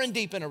discover and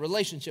deepen a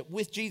relationship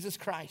with Jesus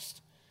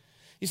Christ.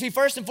 You see,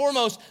 first and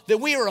foremost, that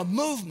we are a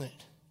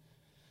movement.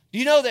 Do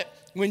you know that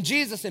when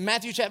Jesus in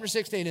Matthew chapter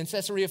 16 in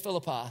Caesarea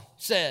Philippi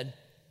said,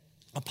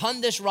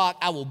 upon this rock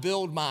I will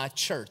build my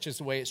church, is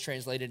the way it's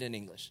translated in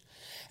English.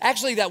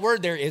 Actually, that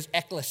word there is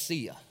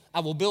ekklesia. I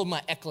will build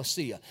my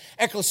ecclesia.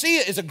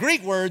 Ecclesia is a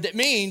Greek word that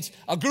means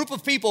a group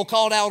of people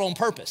called out on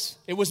purpose.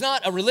 It was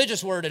not a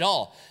religious word at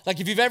all. Like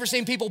if you've ever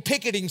seen people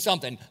picketing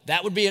something,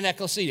 that would be an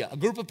ecclesia, a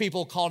group of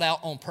people called out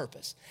on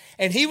purpose.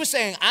 And he was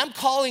saying, I'm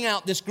calling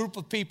out this group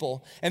of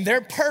people, and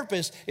their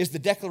purpose is the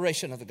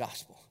declaration of the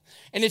gospel.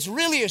 And it's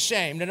really a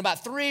shame that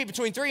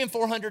between 300 and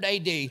 400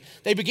 AD,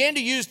 they began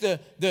to use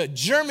the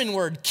German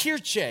word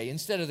Kirche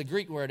instead of the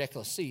Greek word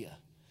ecclesia.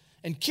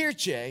 And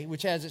Kirche,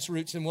 which has its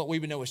roots in what we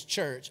would know as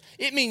church,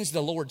 it means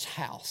the Lord's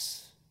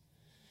house.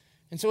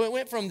 And so it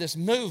went from this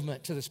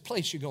movement to this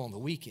place you go on the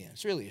weekend.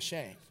 It's really a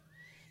shame.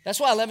 That's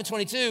why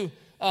 1122,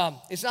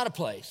 it's not a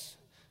place.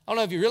 I don't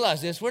know if you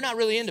realize this. We're not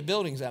really into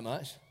buildings that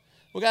much.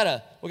 We got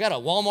a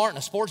Walmart and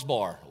a sports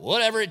bar,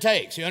 whatever it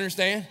takes, you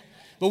understand?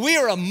 But we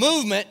are a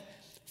movement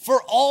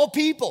for all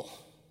people.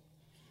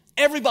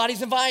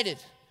 Everybody's invited.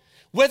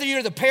 Whether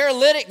you're the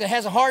paralytic that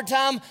has a hard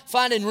time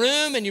finding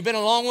room and you've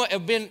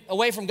been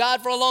away from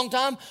God for a long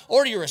time,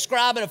 or you're a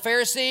scribe and a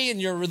Pharisee and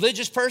you're a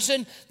religious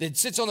person that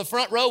sits on the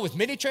front row with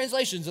many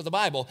translations of the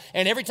Bible,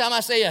 and every time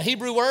I say a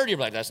Hebrew word, you're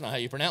like, that's not how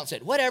you pronounce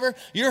it. Whatever,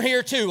 you're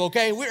here too,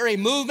 okay? We're a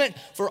movement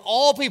for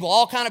all people,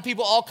 all kind of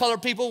people, all color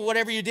people,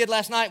 whatever you did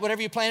last night,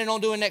 whatever you're planning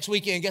on doing next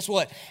weekend. Guess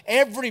what?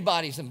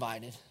 Everybody's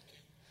invited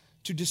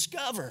to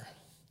discover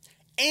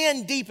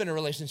and deepen a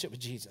relationship with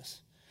Jesus.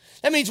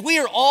 That means we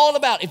are all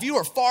about, if you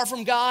are far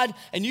from God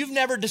and you've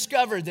never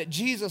discovered that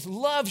Jesus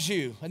loves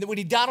you and that when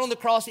he died on the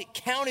cross, it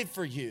counted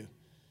for you.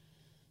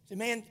 Say,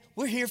 man,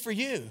 we're here for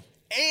you.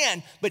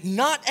 But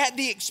not at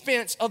the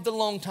expense of the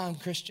longtime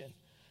Christian.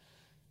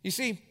 You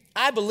see,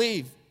 I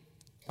believe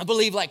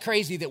like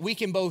crazy that we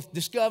can both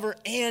discover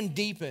and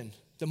deepen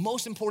the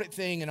most important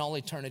thing in all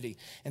eternity,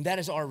 and that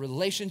is our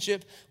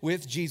relationship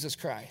with Jesus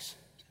Christ.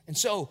 And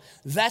so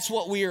that's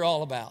what we are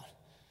all about.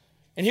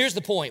 And here's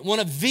the point. One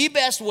of the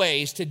best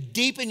ways to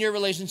deepen your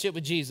relationship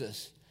with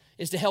Jesus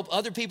is to help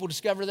other people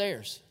discover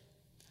theirs.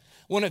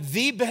 One of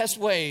the best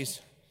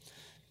ways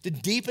to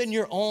deepen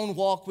your own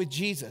walk with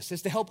Jesus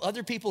is to help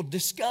other people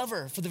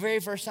discover for the very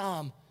first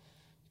time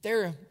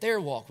their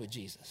walk with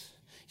Jesus.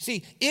 You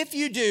see, if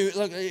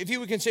you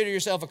would consider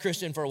yourself a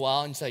Christian for a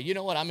while and say, you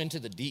know what, I'm into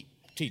the deep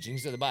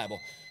teachings of the Bible.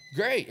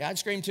 Great, I'd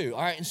scream too.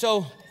 All right, and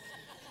so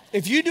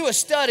if you do a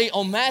study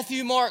on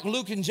Matthew, Mark,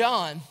 Luke, and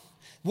John,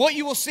 what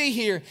you will see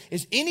here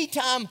is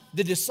anytime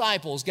the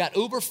disciples got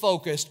uber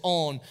focused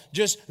on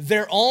just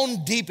their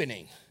own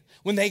deepening,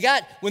 when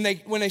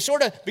they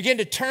sort of began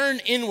to turn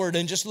inward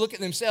and just look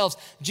at themselves,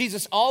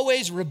 Jesus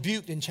always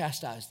rebuked and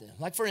chastised them.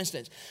 Like for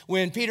instance,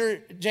 when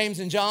Peter, James,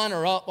 and John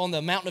are up on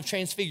the mountain of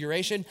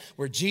transfiguration,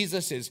 where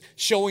Jesus is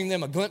showing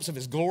them a glimpse of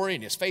his glory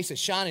and his face is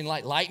shining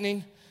like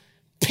lightning,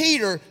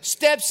 Peter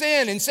steps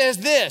in and says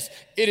this,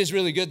 "It is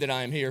really good that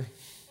I am here.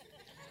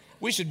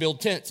 We should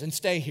build tents and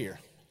stay here."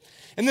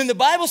 And then the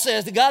Bible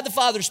says that God the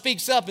Father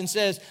speaks up and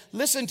says,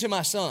 "Listen to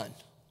my son,"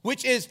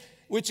 which is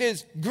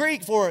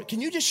Greek for,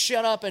 can you just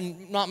shut up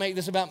and not make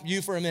this about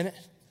you for a minute?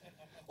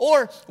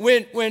 Or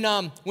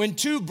when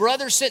two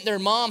brothers sent their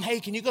mom, "Hey,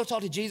 can you go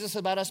talk to Jesus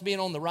about us being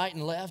on the right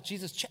and left?"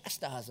 Jesus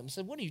chastised them and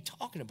said, "What are you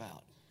talking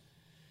about?"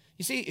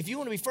 You see, if you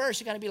want to be first,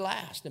 you got to be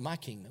last in my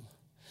kingdom.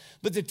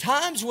 But the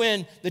times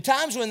when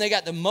they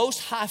got the most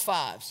high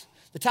fives,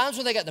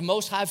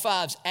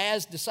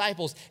 as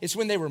disciples, it's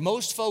when they were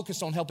most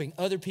focused on helping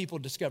other people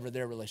discover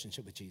their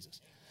relationship with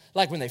Jesus.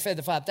 Like when they fed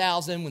the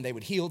 5,000, when they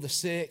would heal the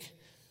sick,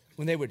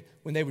 when they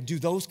would do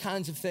those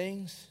kinds of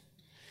things.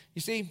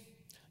 You see,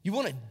 you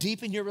want to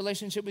deepen your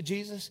relationship with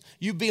Jesus?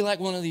 You be like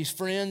one of these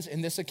friends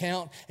in this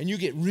account, and you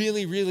get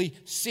really, really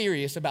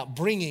serious about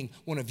bringing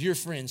one of your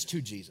friends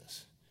to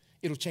Jesus.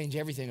 It'll change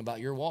everything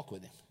about your walk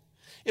with him.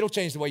 It'll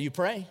change the way you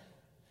pray.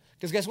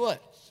 Because guess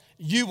what?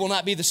 You will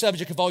not be the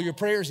subject of all your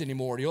prayers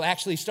anymore. You'll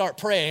actually start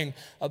praying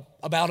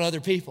about other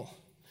people.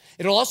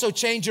 It'll also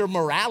change your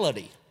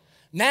morality.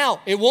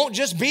 Now, it won't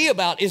just be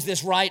about, is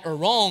this right or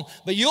wrong,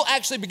 but you'll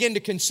actually begin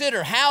to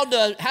consider how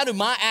do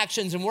my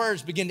actions and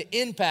words begin to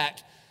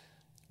impact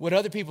what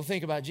other people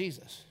think about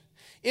Jesus.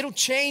 It'll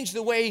change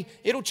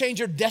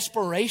your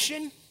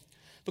desperation,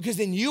 because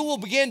then you will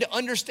begin to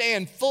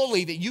understand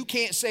fully that you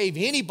can't save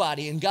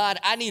anybody. And God,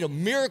 I need a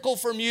miracle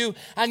from you.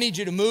 I need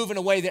you to move in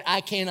a way that I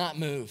cannot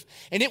move.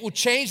 And it will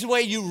change the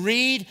way you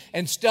read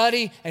and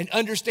study and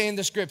understand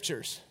the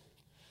scriptures.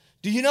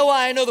 Do you know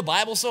why I know the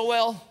Bible so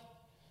well?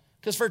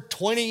 Because for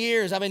 20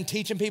 years, I've been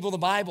teaching people the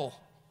Bible.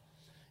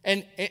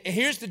 And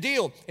here's the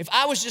deal. If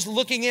I was just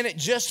looking in it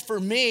just for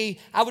me,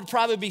 I would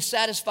probably be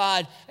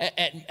satisfied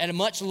at a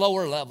much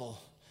lower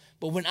level.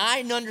 But when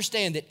I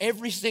understand that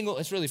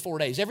it's really 4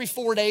 days. Every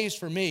 4 days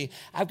for me,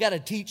 I've got to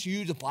teach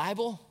you the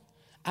Bible,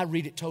 I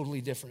read it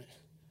totally different.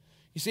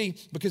 You see,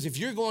 because if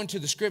you're going to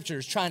the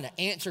scriptures trying to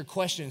answer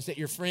questions that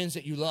your friends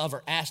that you love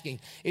are asking,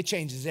 it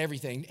changes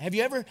everything. Have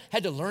you ever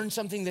had to learn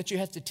something that you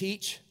have to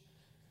teach?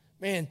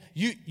 Man,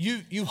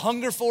 you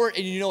hunger for it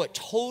and you know it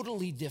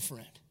totally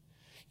different.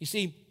 You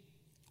see,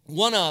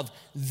 one of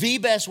the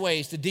best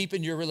ways to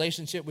deepen your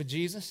relationship with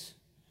Jesus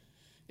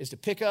is to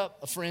pick up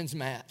a friend's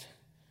mat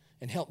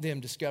and help them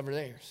discover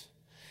theirs.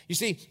 You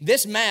see,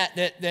 this mat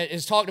that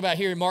is talked about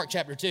here in Mark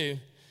chapter 2,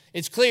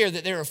 it's clear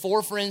that there are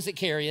 4 friends that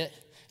carry it,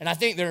 and I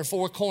think there are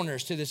 4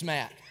 corners to this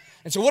mat.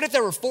 And so what if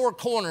there were 4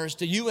 corners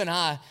to you and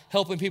I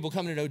helping people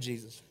come to know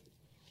Jesus?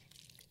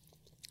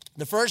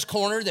 The first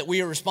corner that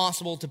we are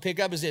responsible to pick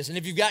up is this. And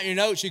if you've got your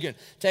notes, you can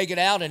take it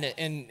out, and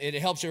it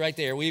helps you right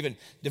there. We even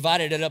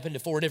divided it up into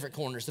 4 different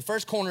corners. The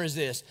first corner is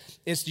this.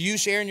 It's you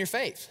sharing your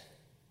faith.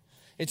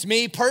 It's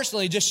me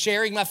personally just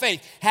sharing my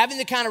faith, having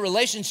the kind of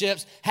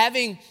relationships,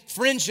 having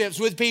friendships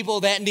with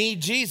people that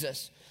need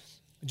Jesus.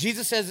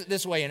 Jesus says it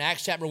this way in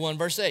Acts chapter 1,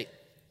 verse 8.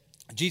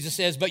 Jesus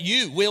says, but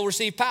you will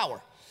receive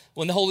power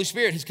when the Holy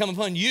Spirit has come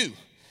upon you,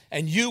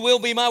 and you will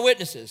be my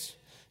witnesses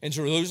in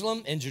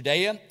Jerusalem, in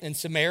Judea, in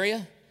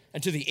Samaria,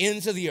 and to the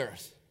ends of the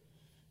earth.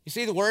 You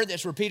see the word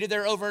that's repeated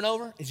there over and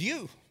over? It's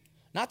you,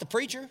 not the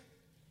preacher.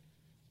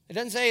 It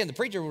doesn't say, and the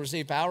preacher will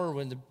receive power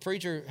when the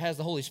preacher has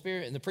the Holy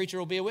Spirit, and the preacher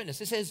will be a witness.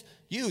 It says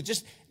you,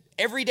 just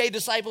everyday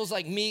disciples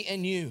like me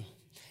and you.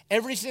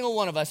 Every single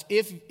one of us,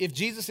 if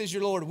Jesus is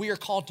your Lord, we are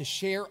called to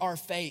share our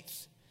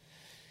faith.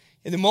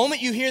 And the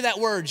moment you hear that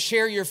word,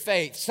 share your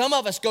faith, some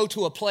of us go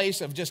to a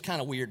place of just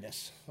kind of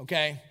weirdness,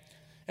 okay?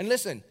 And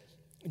listen,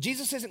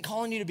 Jesus isn't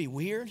calling you to be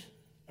weird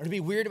or to be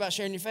weird about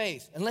sharing your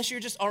faith. Unless you're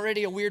just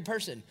already a weird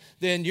person,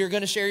 then you're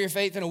going to share your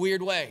faith in a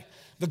weird way.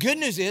 The good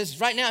news is,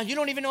 right now, you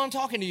don't even know I'm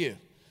talking to you.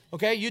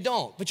 Okay, you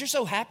don't, but you're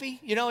so happy.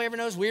 You know, everyone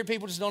knows weird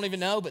people just don't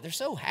even know, but they're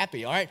so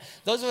happy, all right?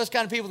 Those of us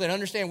kind of people that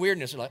understand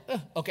weirdness are like,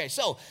 okay,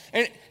 so,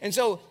 and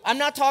so I'm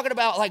not talking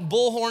about like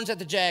bullhorns at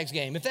the Jags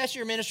game. If that's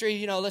your ministry,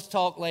 you know, let's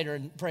talk later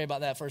and pray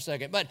about that for a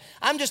second. But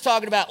I'm just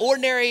talking about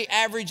ordinary,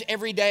 average,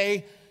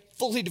 everyday,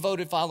 fully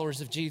devoted followers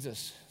of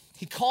Jesus.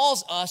 He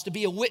calls us to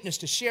be a witness,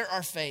 to share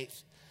our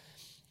faith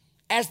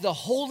as the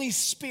Holy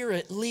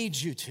Spirit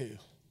leads you to.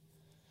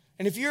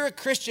 And if you're a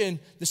Christian,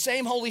 the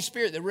same Holy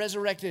Spirit that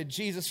resurrected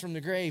Jesus from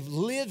the grave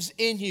lives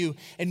in you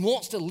and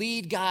wants to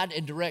lead, guide,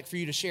 and direct for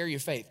you to share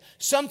your faith.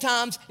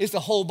 Sometimes it's the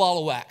whole ball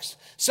of wax.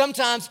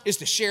 Sometimes it's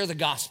to share the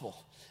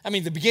gospel. I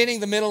mean, the beginning,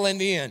 the middle,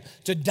 and the end.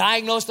 To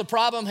diagnose the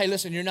problem, hey,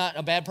 listen, you're not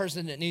a bad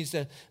person that needs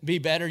to be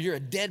better. You're a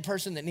dead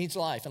person that needs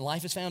life, and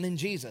life is found in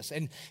Jesus.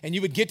 And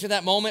you would get to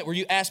that moment where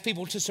you ask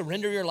people to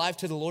surrender your life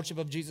to the Lordship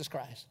of Jesus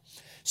Christ.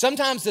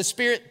 Sometimes the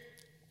Spirit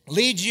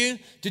leads you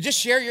to just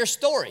share your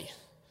story.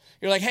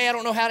 You're like, hey, I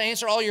don't know how to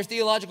answer all your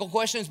theological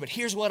questions, but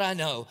here's what I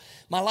know.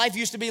 My life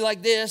used to be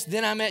like this,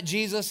 then I met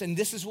Jesus, and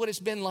this is what it's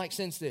been like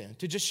since then,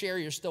 to just share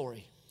your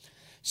story.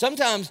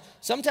 Sometimes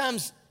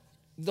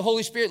the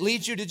Holy Spirit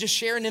leads you to just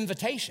share an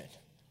invitation.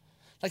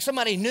 Like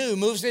somebody new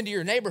moves into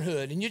your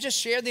neighborhood, and you just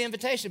share the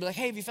invitation. Be like,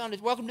 hey,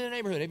 welcome to the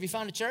neighborhood. Have you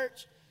found a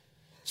church?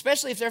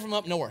 Especially if they're from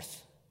up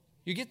north.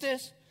 You get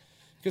this?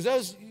 Because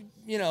those,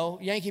 you know,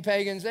 Yankee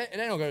pagans, they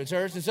don't go to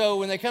church. And so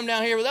when they come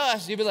down here with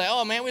us, you'll be like,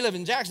 oh, man, we live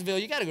in Jacksonville.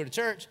 You got to go to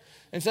church.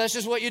 And so that's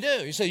just what you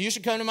do. You say, you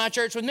should come to my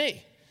church with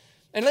me.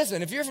 And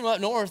listen, if you're from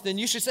up north, then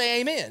you should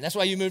say amen. That's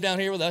why you moved down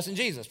here with us in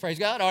Jesus. Praise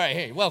God. All right,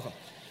 hey, welcome.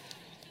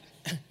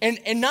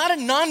 And not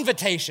a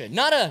non-invitation,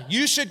 not a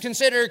you should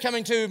consider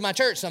coming to my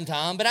church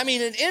sometime, but I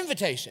mean an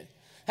invitation.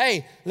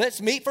 Hey,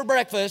 let's meet for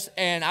breakfast,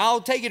 and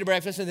I'll take you to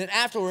breakfast, and then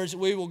afterwards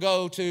we will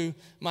go to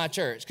my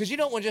church. Because you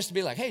don't want just to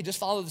be like, hey, just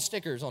follow the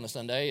stickers on a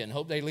Sunday and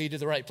hope they lead to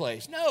the right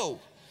place. No.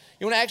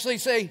 You want to actually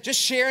say,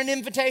 just share an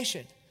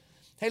invitation.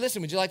 Hey,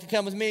 listen, would you like to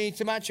come with me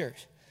to my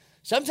church?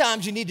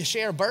 Sometimes you need to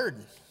share a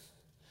burden.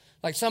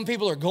 Like some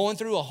people are going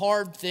through a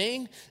hard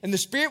thing, and the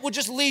Spirit will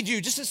just lead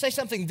you just to say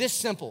something this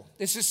simple.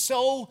 This is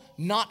so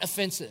not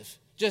offensive.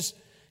 Just,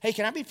 hey,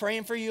 can I be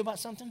praying for you about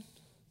something?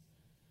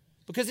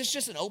 Because it's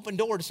just an open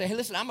door to say, hey,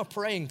 listen, I'm a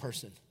praying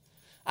person.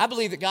 I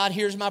believe that God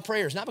hears my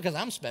prayers, not because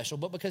I'm special,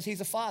 but because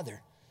he's a father.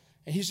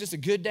 And he's just a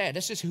good dad.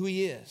 That's just who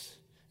he is.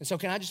 And so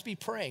can I just be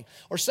praying?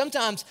 Or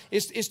sometimes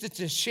it's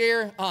to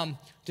share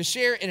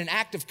in an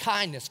act of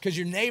kindness because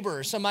your neighbor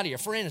or somebody, your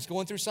friend is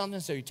going through something.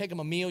 So you take them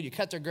a meal, you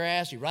cut their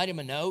grass, you write him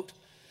a note,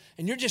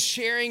 and you're just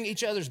sharing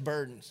each other's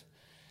burdens.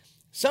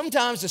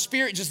 Sometimes the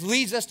Spirit just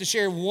leads us to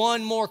share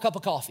one more cup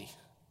of coffee.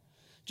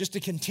 Just to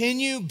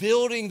continue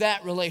building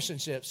that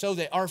relationship so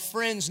that our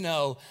friends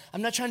know,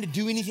 I'm not trying to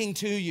do anything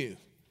to you.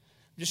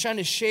 I'm just trying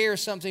to share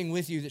something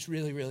with you that's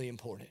really, really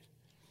important.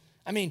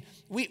 I mean,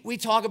 we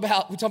talk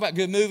about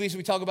good movies,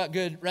 we talk about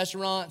good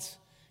restaurants.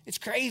 It's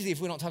crazy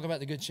if we don't talk about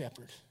the Good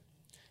Shepherd.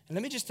 And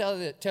let me just tell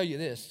you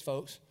this,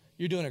 folks.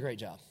 You're doing a great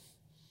job.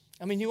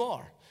 I mean, you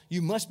are.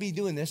 you must be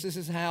doing this. This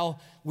is how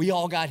we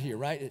all got here,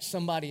 right? It's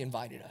somebody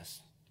invited us.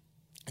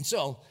 And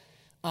so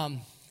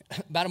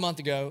about a month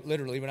ago,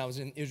 literally, when I was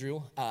in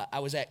Israel, I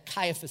was at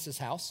Caiaphas'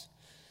 house.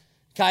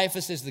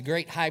 Caiaphas is the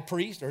great high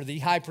priest, or the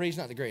high priest,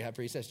 not the great high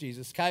priest, that's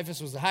Jesus.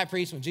 Caiaphas was the high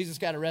priest when Jesus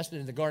got arrested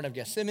in the Garden of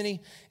Gethsemane,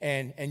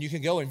 and you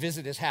can go and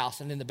visit his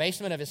house. And in the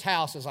basement of his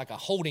house is like a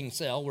holding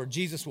cell where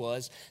Jesus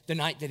was the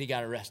night that he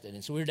got arrested.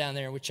 And so we were down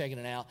there, and we're checking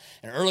it out.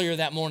 And earlier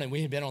that morning,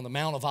 we had been on the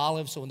Mount of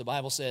Olives. So when the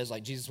Bible says,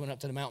 like, Jesus went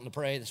up to the mountain to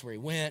pray, that's where he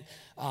went.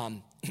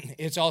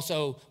 It's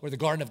also where the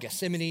Garden of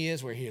Gethsemane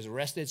is, where he was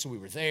arrested, so we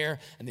were there.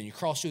 And then you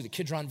cross through the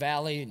Kidron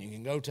Valley, and you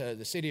can go to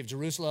the city of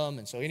Jerusalem.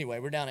 And so anyway,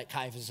 we're down at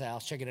Caiaphas'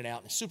 house, checking it out,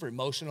 and it's super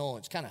emotional.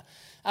 It's kind of,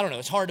 I don't know,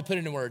 it's hard to put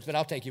into words, but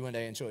I'll take you one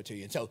day and show it to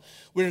you. And so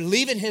we're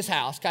leaving his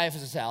house,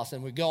 Caiaphas' house,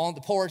 and we go on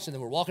the porch, and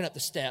then we're walking up the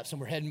steps, and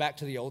we're heading back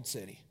to the old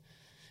city.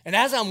 And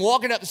as I'm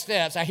walking up the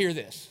steps, I hear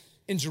this.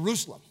 In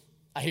Jerusalem,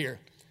 I hear,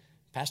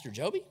 Pastor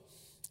Joby?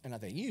 And I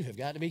think, you have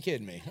got to be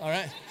kidding me, all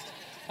right?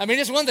 I mean,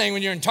 it's one thing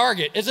when you're in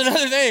Target. It's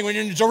another thing when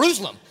you're in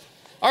Jerusalem.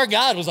 Our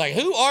God was like,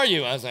 who are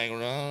you? I was like, a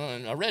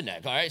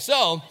redneck, all right?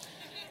 So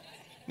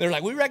they're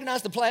like, we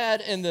recognize the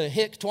plaid and the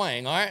hick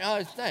twang, all right?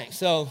 Oh, thanks.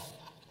 So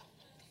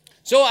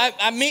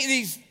I meet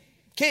these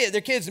kids.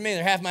 They're kids to me.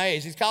 They're half my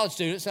age, these college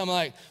students. So I'm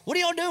like, what are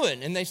y'all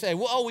doing? And they say,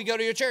 well, we go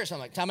to your church. I'm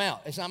like, time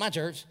out. It's not my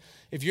church.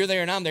 If you're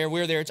there and I'm there,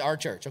 we're there. It's our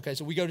church, okay?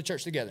 So we go to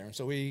church together. And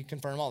so we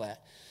confirm all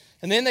that.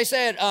 And then they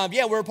said,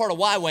 yeah, we're a part of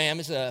YWAM.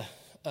 It's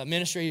a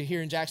ministry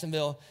here in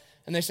Jacksonville.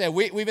 And they said,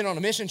 we've been on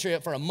a mission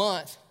trip for a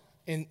month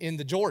in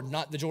the Jordan,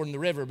 not the Jordan, the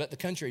river, but the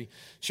country,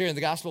 sharing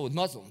the gospel with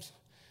Muslims.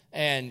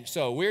 And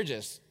so we're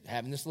just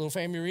having this little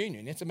family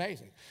reunion. It's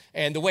amazing.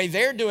 And the way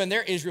they're doing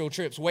their Israel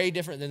trips way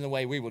different than the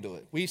way we will do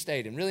it. We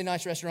stayed in really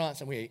nice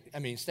restaurants,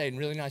 and stayed in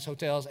really nice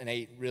hotels and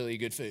ate really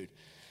good food.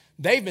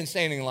 They've been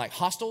staying in like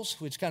hostels,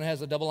 which kind of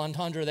has a double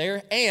entendre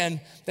there,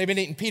 and they've been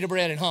eating pita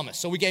bread and hummus.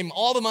 So we gave them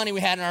all the money we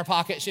had in our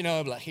pockets,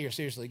 like, here,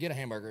 seriously, get a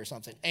hamburger or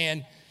something.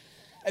 And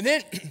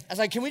then I was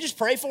like, can we just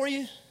pray for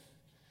you?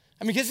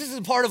 Because this is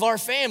a part of our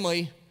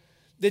family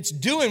that's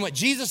doing what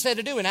Jesus said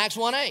to do in Acts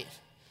 1:8.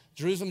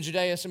 Jerusalem,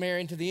 Judea, Samaria,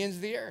 and to the ends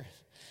of the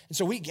earth. And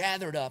so we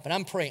gathered up, and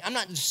I'm praying. I'm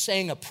not just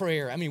saying a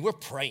prayer. We're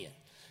praying,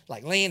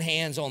 like laying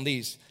hands on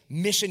these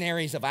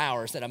missionaries of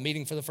ours that I'm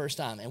meeting for the first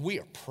time, and we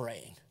are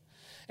praying.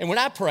 And when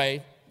I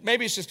pray,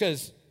 maybe it's just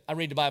because I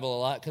read the Bible a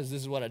lot, because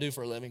this is what I do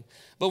for a living.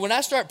 But when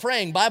I start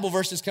praying, Bible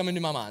verses come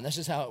into my mind. That's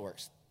just how it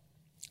works.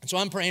 And so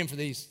I'm praying for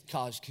these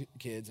college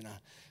kids, and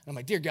I'm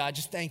like, dear God,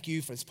 just thank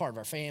you for this part of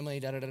our family,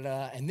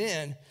 da-da-da-da. And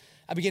then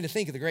I begin to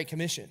think of the Great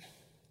Commission,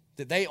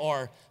 that they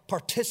are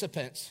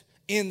participants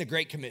in the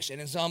Great Commission.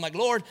 And so I'm like,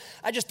 Lord,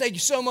 I just thank you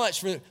so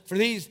much for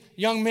these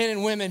young men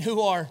and women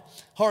who are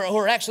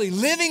actually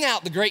living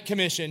out the Great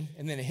Commission.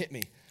 And then it hit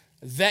me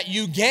that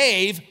you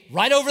gave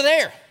right over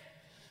there.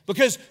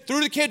 Because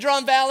through the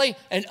Kidron Valley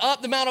and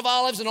up the Mount of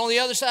Olives, and on the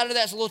other side of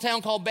that's a little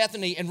town called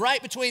Bethany, and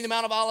right between the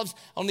Mount of Olives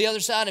on the other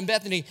side and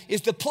Bethany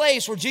is the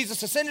place where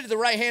Jesus ascended to the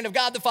right hand of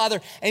God the Father,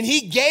 and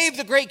he gave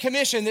the Great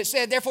Commission that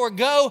said, therefore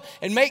go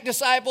and make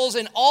disciples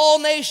in all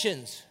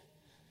nations,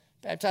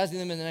 baptizing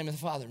them in the name of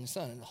the Father and the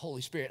Son and the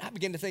Holy Spirit. I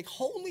began to think,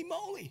 holy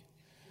moly,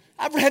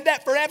 I've read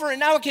that forever, and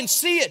now I can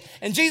see it.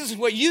 And Jesus,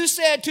 what you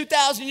said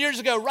 2,000 years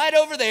ago, right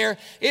over there,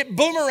 it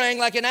boomeranged,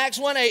 like in Acts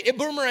 1:8, it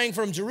boomeranged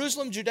from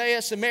Jerusalem,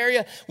 Judea,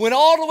 Samaria, went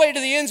all the way to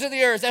the ends of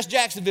the earth. That's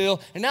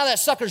Jacksonville. And now that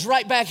sucker's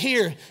right back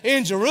here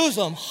in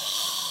Jerusalem.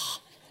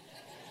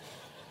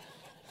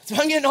 So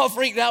I'm getting all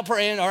freaked out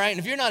praying, all right? And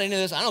if you're not into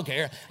this, I don't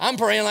care. I'm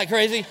praying like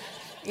crazy.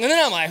 And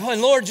then I'm like, oh,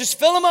 Lord, just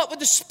fill them up with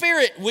the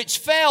Spirit, which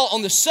fell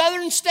on the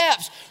southern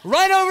steps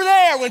right over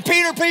there when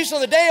Peter preached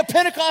on the day of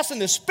Pentecost, and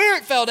the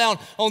Spirit fell down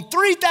on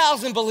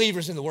 3,000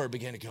 believers, and the word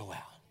began to go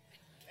out.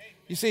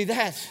 You see,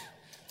 that's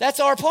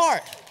our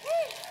part.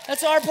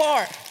 That's our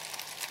part.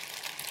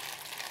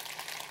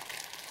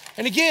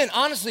 And again,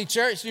 honestly,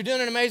 church, you're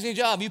doing an amazing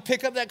job. You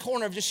pick up that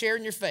corner of just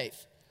sharing your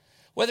faith.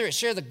 Whether it's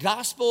share the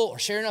gospel or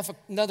share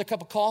another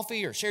cup of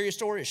coffee or share your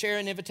story or share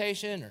an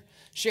invitation or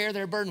share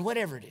their burden,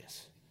 whatever it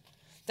is.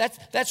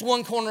 That's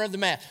one corner of the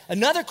mat.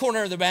 Another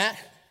corner of the mat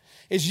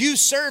is you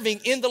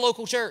serving in the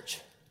local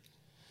church.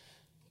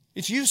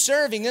 It's you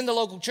serving in the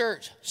local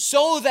church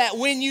so that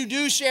when you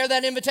do share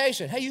that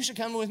invitation, hey, you should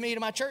come with me to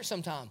my church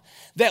sometime.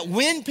 That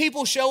when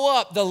people show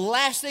up, the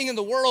last thing in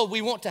the world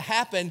we want to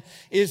happen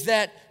is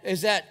that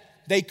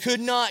they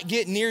could not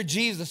get near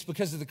Jesus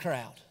because of the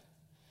crowd.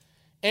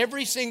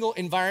 Every single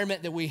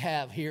environment that we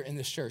have here in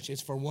this church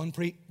is for one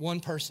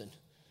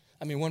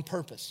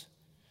purpose.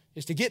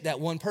 Is to get that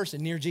one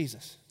person near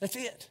Jesus. That's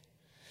it.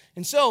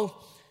 And so,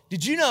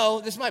 did you know,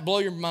 this might blow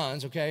your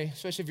minds, okay,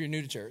 especially if you're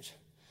new to church.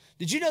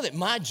 Did you know that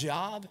my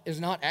job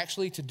is not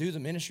actually to do the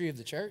ministry of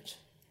the church?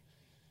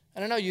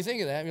 And I know you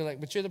think of that, and you're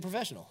like, but you're the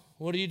professional.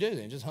 What do you do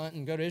then? Just hunt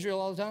and go to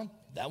Israel all the time?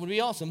 That would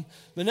be awesome.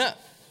 But no.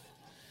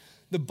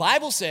 The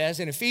Bible says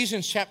in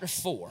Ephesians chapter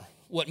 4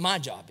 what my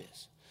job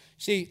is.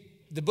 See,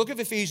 the book of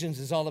Ephesians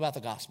is all about the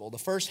gospel. The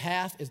first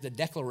half is the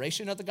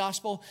declaration of the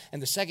gospel,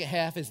 and the second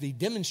half is the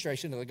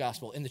demonstration of the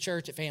gospel in the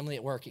church, at family,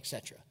 at work,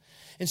 etc.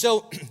 And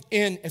so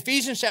in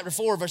Ephesians chapter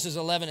 4, verses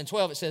 11 and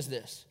 12, it says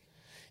this.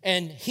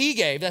 And he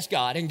gave, that's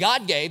God, and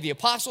God gave the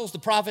apostles, the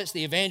prophets,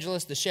 the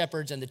evangelists, the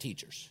shepherds, and the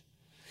teachers.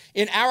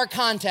 In our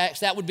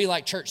context, that would be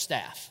like church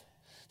staff.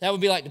 That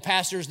would be like the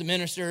pastors, the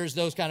ministers,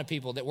 those kind of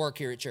people that work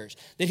here at church.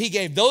 That he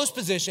gave those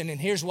positions,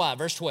 and here's why,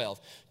 verse 12.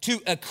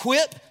 To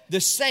equip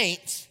the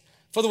saints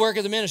for the work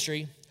of the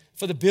ministry,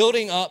 for the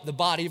building up the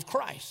body of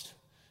Christ.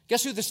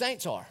 Guess who the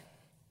saints are?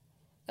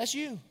 That's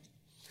you.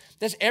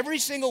 That's every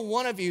single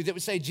one of you that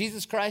would say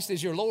Jesus Christ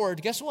is your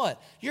Lord. Guess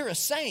what? You're a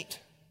saint.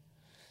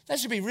 That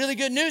should be really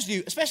good news to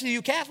you, especially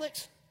you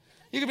Catholics.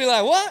 You could be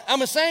like, what?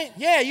 I'm a saint?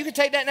 Yeah, you can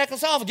take that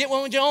necklace off and get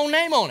one with your own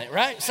name on it,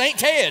 right? Saint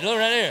Ted, look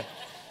right there.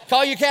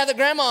 Call your Catholic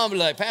grandma and be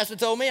like, Pastor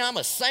told me I'm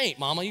a saint,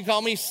 Mama. You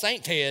call me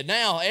Saint Ted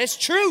now. It's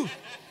true.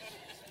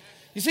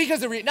 You see,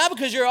 not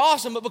because you're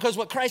awesome, but because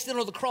what Christ did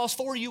on the cross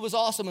for you was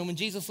awesome. And when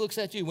Jesus looks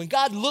at you, when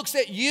God looks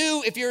at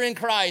you, if you're in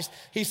Christ,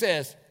 he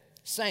says,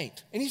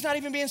 saint. And he's not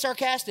even being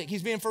sarcastic.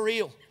 He's being for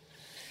real.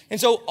 And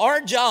so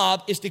our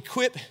job is to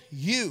equip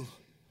you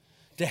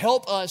to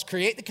help us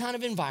create the kind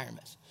of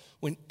environment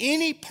when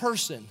any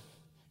person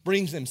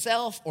brings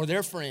themselves or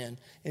their friend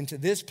into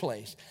this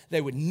place,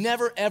 they would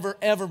never, ever,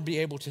 ever be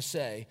able to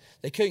say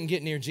they couldn't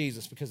get near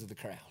Jesus because of the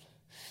crowd.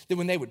 That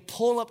when they would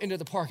pull up into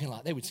the parking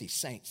lot, they would see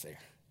saints there.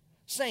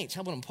 Saints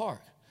helping them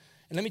park.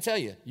 And let me tell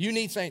you, you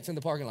need saints in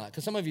the parking lot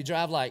because some of you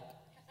drive like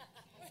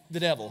the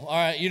devil. All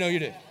right, you know you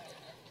do.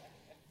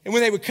 And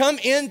when they would come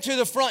into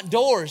the front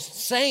doors,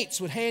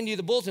 saints would hand you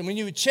the bulletin. When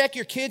you would check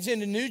your kids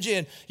into New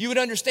Gen, you would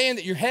understand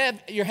that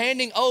you're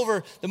handing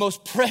over the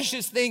most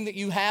precious thing that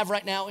you have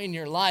right now in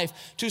your life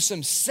to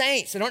some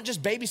saints that aren't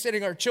just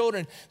babysitting our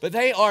children, but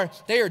they are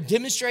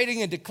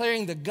demonstrating and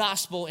declaring the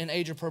gospel in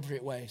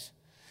age-appropriate ways.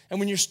 And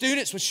when your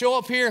students would show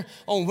up here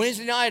on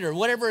Wednesday night or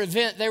whatever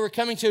event they were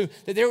coming to,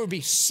 that there would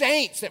be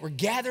saints that were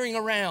gathering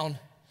around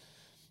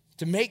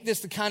to make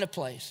this the kind of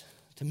place,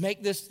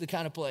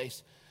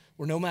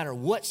 where no matter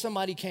what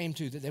somebody came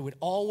to, that they would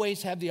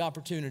always have the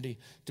opportunity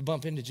to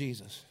bump into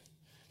Jesus.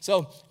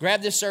 So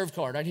grab this serve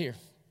card right here.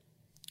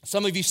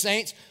 Some of you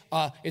saints,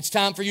 it's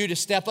time for you to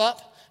step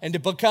up and to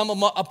become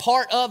a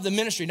part of the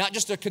ministry, not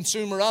just a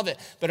consumer of it,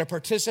 but a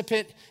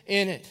participant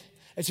in it.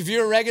 And so if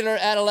you're a regular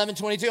at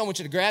 1122, I want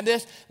you to grab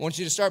this. I want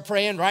you to start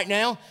praying right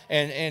now.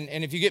 And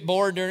if you get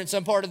bored during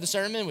some part of the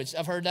sermon, which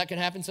I've heard that can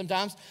happen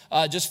sometimes,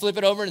 just flip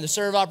it over to the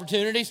serve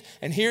opportunities.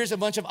 And here's a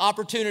bunch of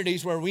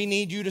opportunities where we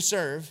need you to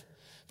serve.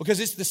 Because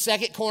it's the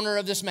second corner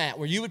of this mat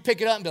where you would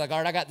pick it up and be like, all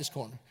right, I got this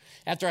corner.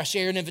 After I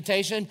share an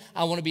invitation,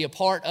 I want to be a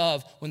part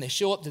of when they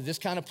show up to this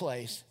kind of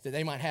place that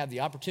they might have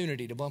the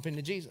opportunity to bump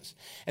into Jesus.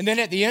 And then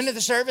at the end of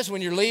the service,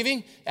 when you're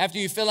leaving, after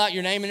you fill out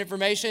your name and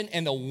information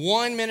and the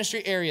one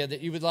ministry area that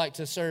you would like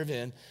to serve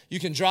in, you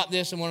can drop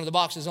this in one of the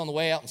boxes on the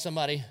way out and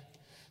somebody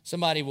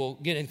will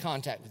get in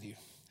contact with you.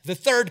 The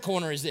third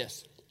corner is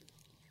this.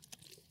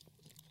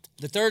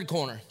 The third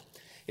corner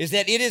is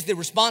that it is the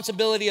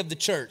responsibility of the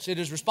church. It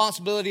is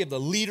responsibility of the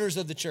leaders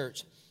of the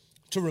church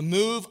to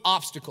remove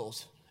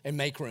obstacles and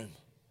make room.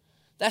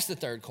 That's the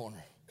third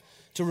corner,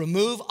 to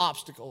remove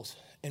obstacles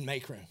and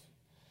make room.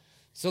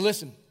 So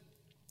listen,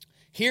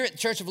 here at the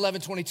Church of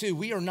 1122,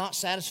 we are not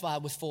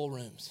satisfied with full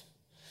rooms.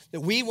 That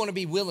we want to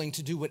be willing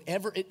to do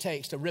whatever it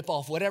takes to rip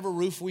off whatever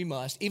roof we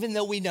must, even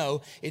though we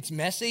know it's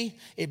messy,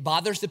 it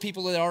bothers the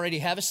people that already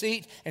have a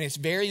seat, and it's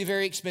very,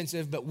 very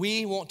expensive, but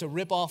we want to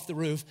rip off the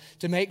roof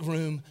to make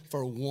room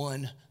for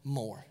one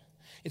more.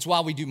 It's why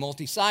we do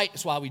multi-site.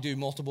 It's why we do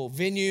multiple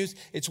venues.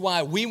 It's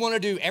why we want to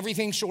do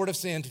everything short of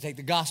sin to take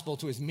the gospel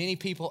to as many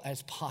people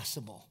as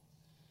possible.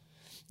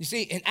 You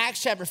see, in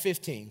Acts chapter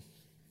 15,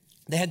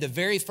 they had the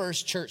very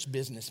first church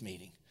business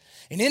meeting.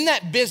 And in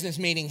that business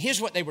meeting, here's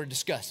what they were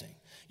discussing.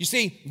 You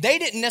see, they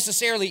didn't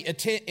necessarily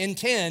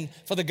intend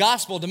for the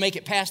gospel to make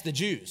it past the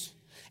Jews.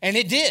 And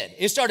it did.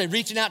 It started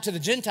reaching out to the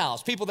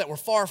Gentiles, people that were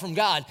far from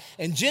God.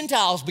 And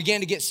Gentiles began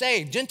to get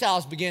saved.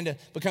 Gentiles began to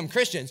become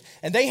Christians.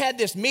 And they had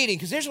this meeting,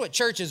 because here's what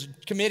churches,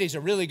 committees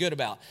are really good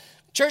about.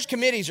 Church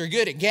committees are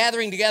good at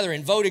gathering together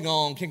and voting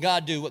on, can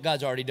God do what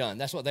God's already done?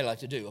 That's what they like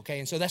to do, okay?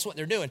 And so that's what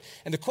they're doing.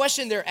 And the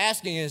question they're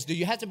asking is, do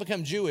you have to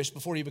become Jewish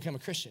before you become a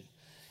Christian?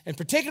 And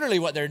particularly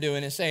what they're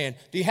doing is saying,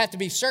 do you have to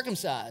be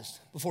circumcised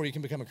before you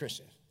can become a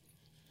Christian?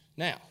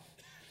 Now,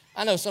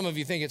 I know some of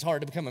you think it's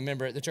hard to become a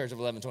member at the Church of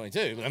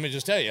 1122, but let me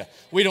just tell you,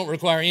 we don't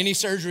require any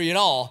surgery at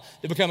all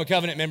to become a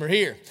covenant member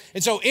here.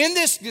 And so in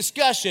this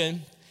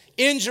discussion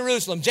in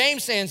Jerusalem,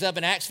 James stands up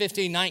in Acts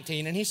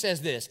 15:19, and he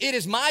says this, "It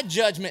is my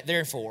judgment,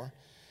 therefore,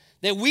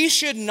 that we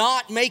should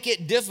not make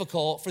it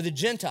difficult for the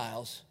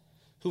Gentiles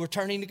who are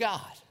turning to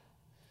God."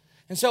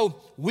 And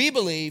so we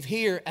believe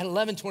here at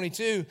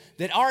 1122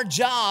 that our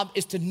job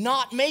is to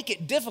not make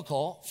it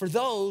difficult for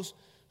those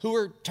who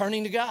are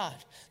turning to God.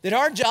 That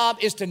our job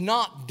is to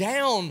knock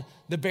down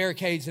the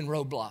barricades and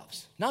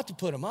roadblocks, not to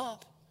put them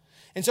up.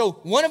 And so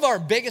one of our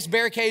biggest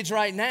barricades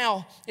right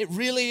now, it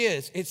really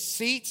is, it's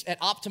seats at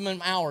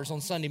optimum hours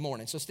on Sunday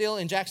morning. So still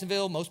in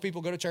Jacksonville, most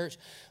people go to church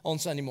on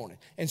Sunday morning.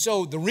 And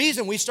so the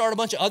reason we start a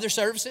bunch of other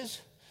services,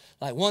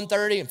 like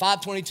 1:30 and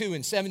 5:22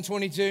 and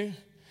 7:22,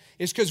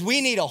 is because we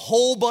need a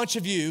whole bunch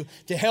of you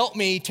to help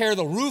me tear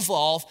the roof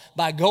off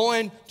by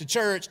going to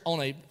church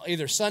on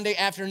either Sunday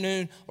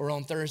afternoon or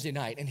on Thursday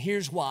night. And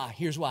here's why.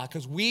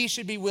 Because we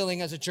should be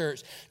willing as a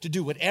church to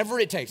do whatever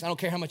it takes. I don't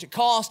care how much it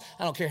costs.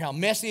 I don't care how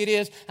messy it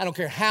is. I don't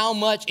care how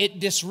much it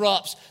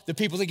disrupts the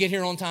people that get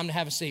here on time to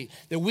have a seat.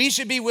 That we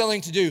should be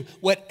willing to do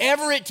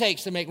whatever it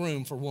takes to make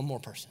room for one more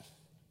person.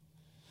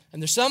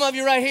 And there's some of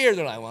you right here,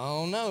 they're like, well, I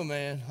don't know,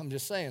 man. I'm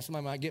just saying,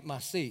 somebody might get my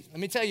seat.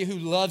 Let me tell you who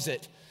loves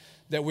it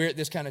that we're at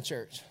this kind of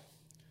church.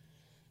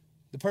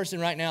 The person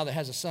right now that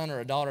has a son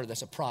or a daughter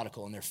that's a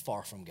prodigal and they're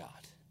far from God.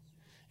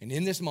 And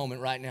in this moment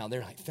right now,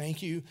 they're like,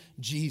 thank you,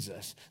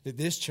 Jesus, that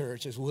this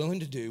church is willing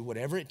to do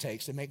whatever it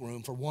takes to make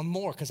room for one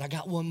more, because I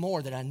got one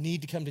more that I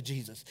need to come to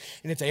Jesus.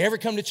 And if they ever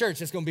come to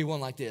church, it's going to be one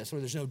like this, where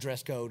there's no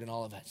dress code and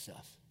all of that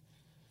stuff.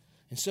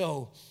 And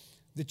so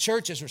the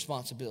church's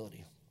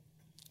responsibility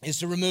is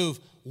to remove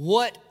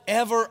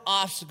whatever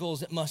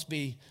obstacles that must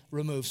be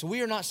removed. So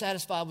we are not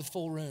satisfied with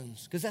full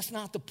rooms, because that's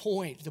not the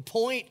point. The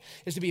point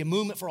is to be a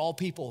movement for all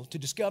people to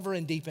discover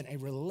and deepen a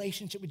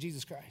relationship with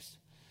Jesus Christ.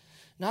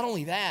 Not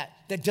only that,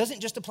 that doesn't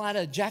just apply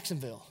to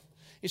Jacksonville.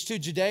 It's to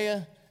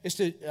Judea, it's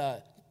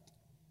to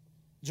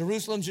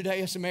Jerusalem,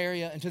 Judea,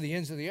 Samaria, and to the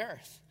ends of the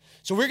earth.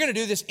 So we're going to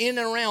do this in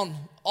and around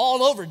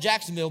all over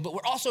Jacksonville, but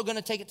we're also going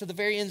to take it to the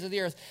very ends of the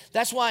earth.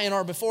 That's why in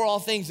our Before All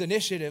Things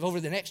initiative, over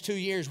the next 2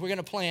 years, we're going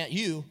to plant,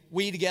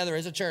 we together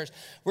as a church,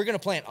 we're going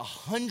to plant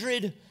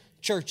 100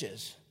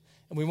 churches.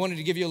 And we wanted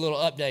to give you a little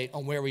update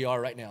on where we are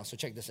right now. So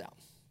check this out.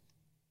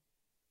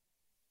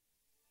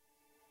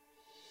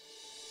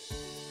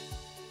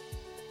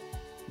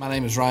 My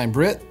name is Ryan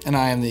Britt, and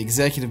I am the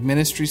Executive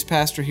Ministries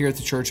Pastor here at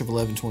the Church of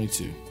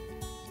 1122.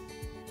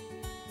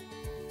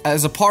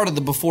 As a part of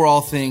the Before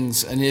All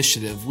Things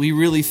initiative, we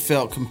really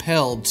felt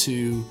compelled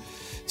to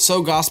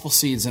sow gospel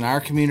seeds in our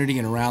community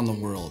and around the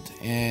world.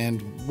 And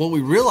what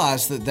we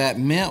realized that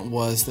meant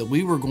was that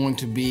we were going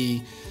to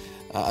be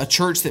a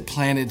church that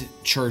planted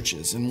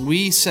churches. And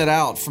we set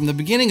out from the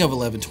beginning of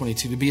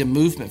 1122 to be a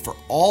movement for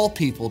all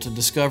people to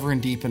discover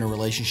and deepen a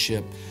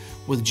relationship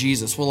with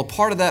Jesus. Well, a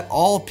part of that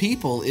all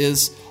people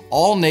is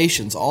all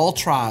nations, all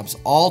tribes,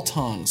 all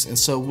tongues. And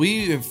so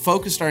we have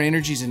focused our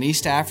energies in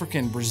East Africa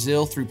and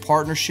Brazil through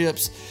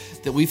partnerships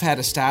that we've had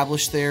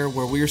established there,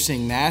 where we are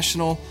seeing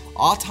national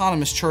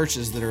autonomous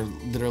churches that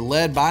are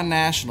led by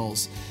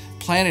nationals,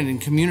 planted in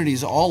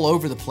communities all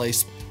over the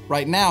place,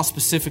 right now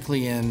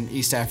specifically in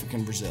East Africa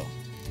and Brazil.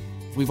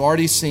 We've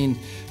already seen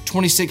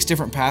 26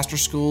 different pastor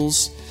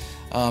schools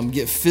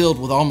get filled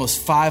with almost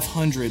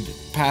 500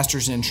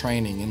 pastors in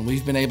training, and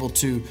we've been able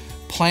to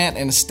plant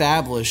and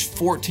establish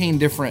 14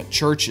 different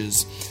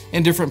churches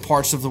in different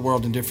parts of the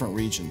world in different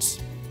regions.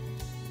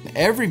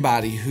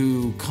 Everybody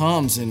who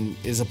comes and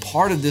is a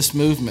part of this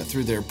movement,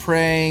 through their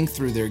praying,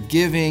 through their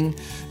giving,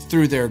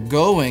 through their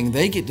going,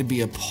 they get to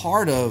be a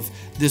part of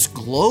this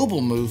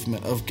global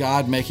movement of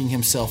God making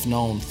Himself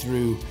known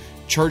through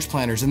church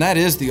planters. And that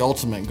is the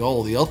ultimate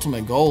goal. The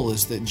ultimate goal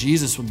is that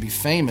Jesus would be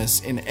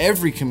famous in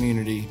every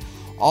community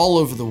all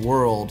over the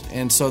world.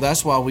 And so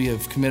that's why we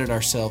have committed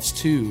ourselves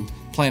to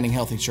planting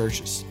healthy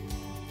churches.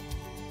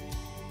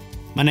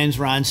 My name's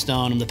Ryan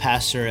Stone. I'm the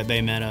pastor at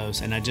Bay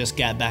Meadows, and I just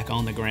got back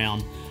on the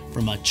ground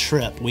from a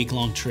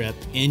week-long trip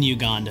in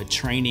Uganda,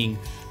 training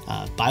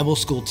Bible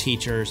school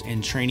teachers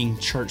and training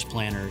church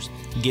planters,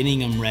 getting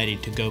them ready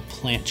to go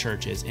plant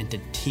churches and to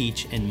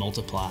teach and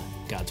multiply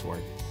God's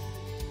Word.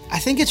 I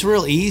think it's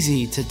real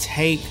easy to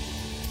take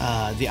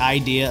the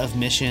idea of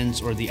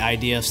missions or the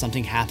idea of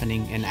something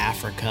happening in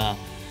Africa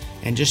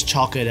and just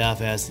chalk it up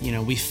as,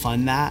 we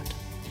fund that.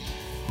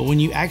 But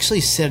when you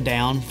actually sit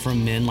down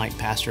from men like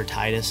Pastor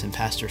Titus and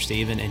Pastor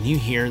Stephen, and you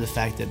hear the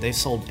fact that they've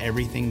sold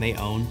everything they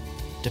own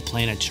to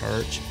plant a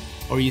church,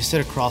 or you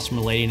sit across from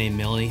a lady named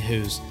Millie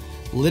who's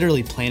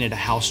literally planted a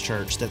house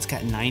church that's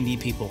got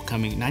 90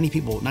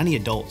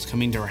 adults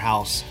coming to her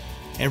house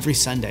every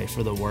Sunday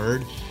for the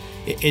Word.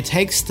 It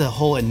takes the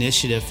whole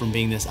initiative from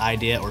being this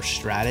idea or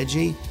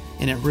strategy,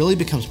 and it really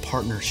becomes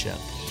partnership.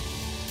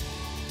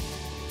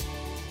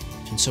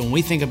 And so when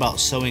we think about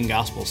sowing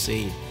gospel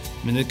seed,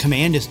 the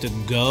command is to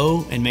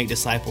go and make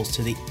disciples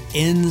to the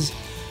ends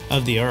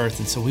of the earth.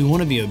 And so we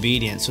want to be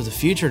obedient. So the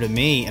future to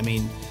me,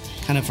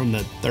 kind of from the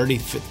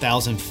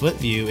 30,000 foot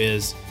view,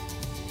 is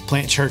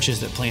plant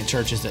churches that plant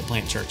churches that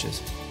plant churches.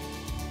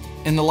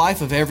 In the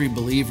life of every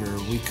believer,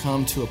 we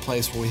come to a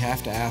place where we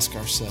have to ask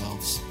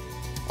ourselves,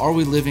 are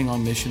we living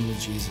on mission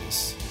with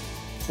Jesus?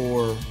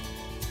 Or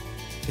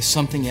is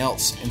something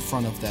else in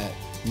front of that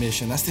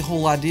mission? That's the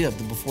whole idea of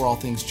the Before All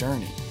Things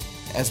journey.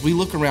 As we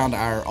look around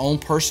our own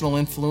personal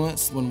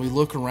influence, when we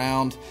look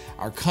around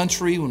our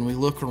country, when we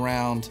look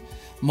around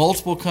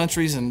multiple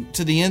countries and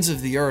to the ends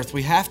of the earth,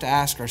 we have to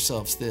ask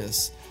ourselves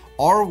this: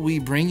 are we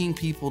bringing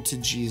people to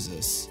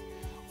Jesus,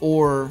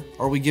 or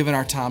are we giving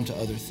our time to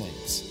other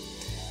things?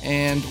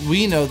 And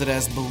we know that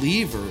as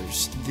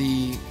believers,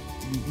 the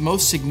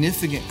most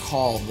significant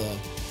call,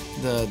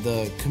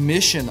 the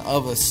commission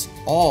of us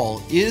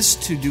all is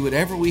to do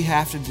whatever we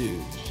have to do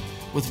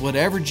with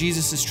whatever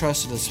Jesus has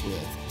trusted us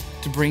with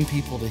to bring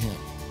people to Him.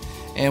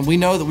 And we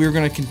know that we're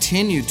going to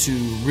continue to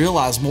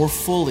realize more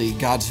fully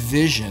God's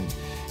vision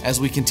as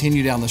we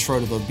continue down this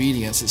road of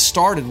obedience. It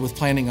started with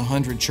planting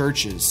 100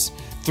 churches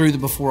through the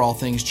Before All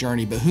Things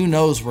journey, but who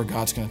knows where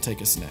God's going to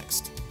take us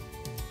next.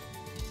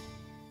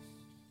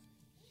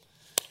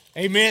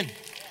 Amen.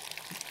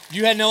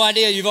 You had no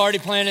idea you've already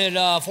planted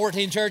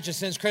 14 churches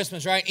since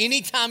Christmas, right?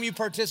 Anytime you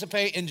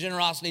participate in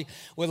generosity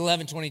with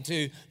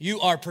 1122,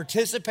 you are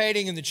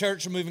participating in the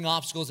church, removing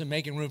obstacles and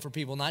making room for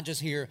people, not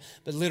just here,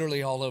 but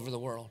literally all over the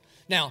world.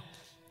 Now,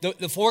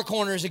 the four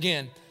corners,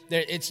 again,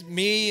 it's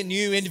me and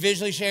you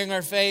individually sharing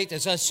our faith.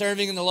 It's us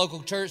serving in the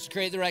local church to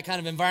create the right kind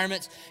of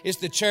environments. It's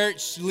the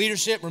church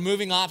leadership,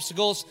 removing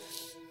obstacles.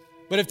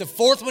 But if the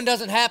fourth one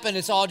doesn't happen,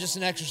 it's all just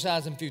an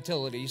exercise in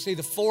futility. You see,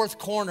 the fourth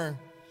corner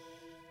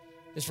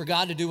is for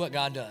God to do what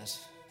God does.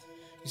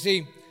 You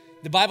see,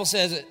 the Bible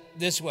says it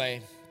this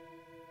way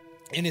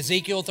in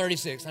Ezekiel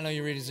 36. I know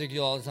you read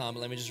Ezekiel all the time, but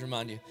let me just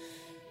remind you.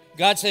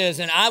 God says,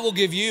 "And I will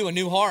give you a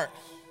new heart,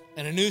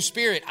 and a new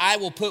spirit I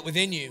will put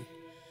within you.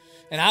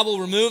 And I will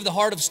remove the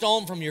heart of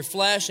stone from your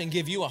flesh and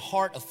give you a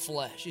heart of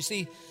flesh." You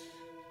see,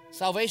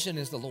 salvation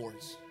is the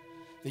Lord's.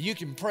 That you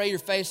can pray your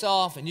face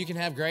off and you can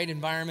have great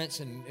environments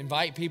and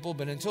invite people,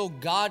 but until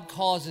God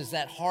causes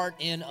that heart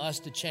in us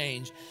to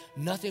change,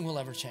 nothing will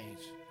ever change.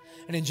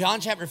 And in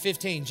John chapter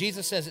 15,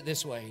 Jesus says it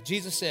this way.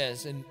 Jesus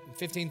says in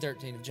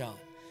 15:13 of John,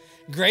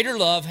 "Greater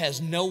love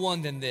has no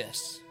one than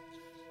this,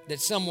 that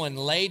someone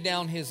laid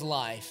down his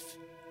life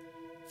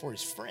for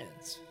his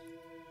friends."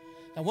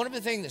 Now, one of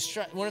the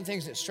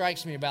things that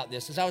strikes me about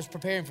this as I was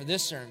preparing for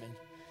this sermon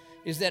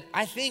is that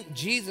I think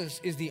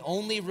Jesus is the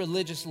only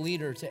religious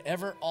leader to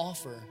ever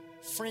offer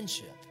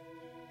friendship.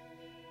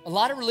 A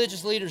lot of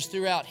religious leaders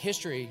throughout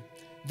history,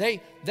 they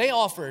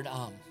offered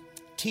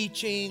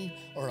teaching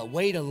or a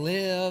way to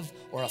live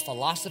or a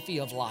philosophy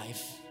of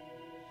life.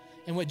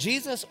 And what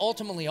Jesus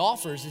ultimately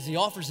offers is He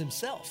offers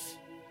Himself.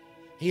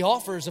 He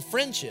offers a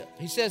friendship.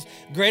 He says,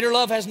 "Greater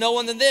love has no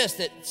one than this,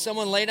 that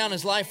someone lay down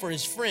his life for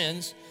his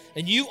friends.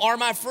 And you are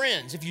my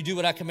friends if you do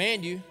what I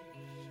command you.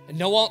 And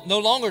no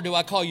longer do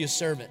I call you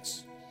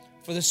servants.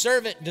 For the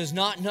servant does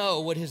not know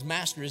what his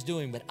master is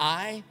doing, but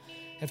I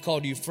have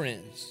called you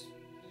friends.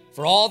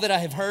 For all that I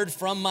have heard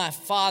from my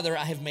Father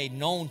I have made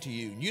known to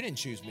you. You didn't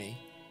choose me,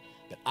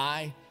 but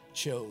I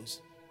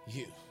chose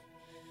you."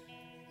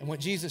 And what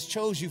Jesus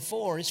chose you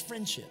for is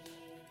friendship.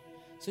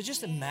 So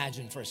just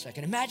imagine for a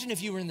second. Imagine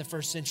if you were in the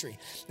first century.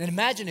 And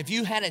imagine if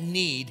you had a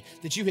need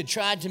that you had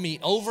tried to meet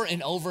over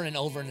and over and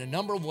over in a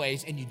number of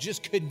ways and you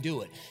just couldn't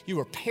do it. You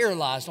were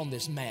paralyzed on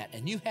this mat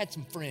and you had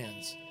some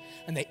friends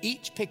and they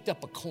each picked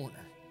up a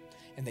corner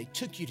and they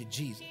took you to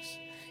Jesus.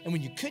 And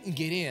when you couldn't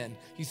get in,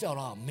 you thought,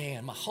 "Oh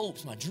man, my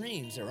hopes, my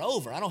dreams, they're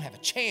over. I don't have a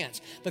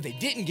chance." But they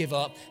didn't give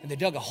up and they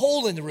dug a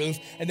hole in the roof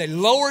and they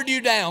lowered you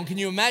down. Can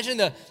you imagine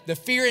the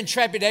fear and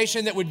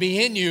trepidation that would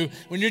be in you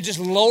when you're just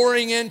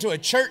lowering into a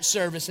church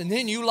service and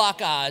then you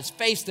lock eyes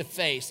face to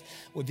face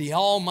with the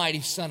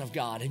almighty Son of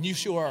God, and you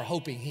sure are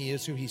hoping He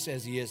is who He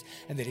says He is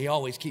and that He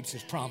always keeps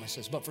His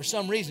promises. But for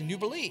some reason, you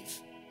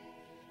believe.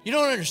 You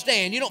don't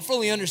understand. You don't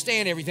fully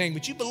understand everything,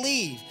 but you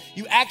believe.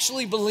 You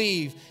actually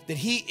believe that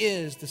He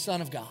is the Son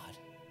of God.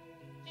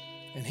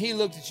 And He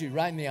looked at you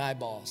right in the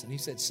eyeballs and He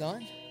said,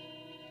 "Son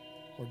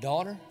or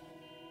daughter,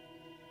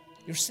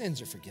 your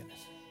sins are forgiven."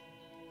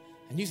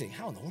 And you think,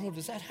 how in the world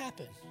does that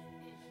happen?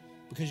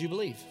 Because you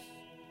believe.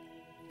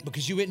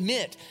 Because you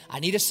admit, I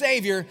need a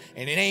Savior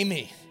and it ain't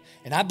me.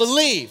 And I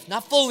believe,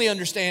 not fully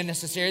understand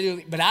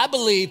necessarily, but I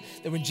believe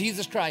that when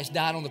Jesus Christ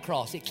died on the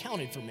cross, it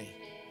counted for me.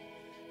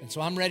 And so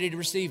I'm ready to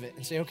receive it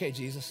and say, "Okay,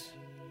 Jesus,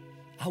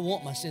 I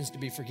want my sins to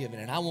be forgiven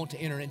and I want to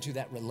enter into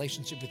that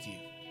relationship with you."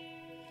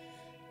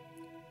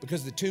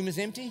 Because the tomb is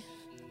empty,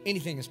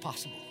 anything is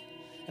possible.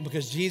 And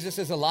because Jesus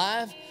is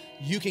alive,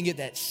 you can get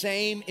that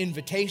same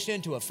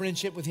invitation to a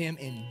friendship with Him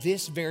in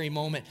this very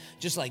moment,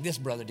 just like this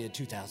brother did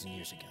 2,000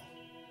 years ago.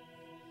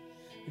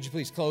 Would you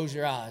please close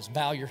your eyes,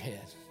 bow your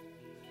head.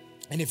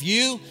 And if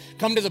you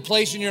come to the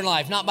place in your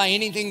life, not by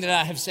anything that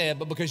I have said,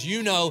 but because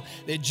you know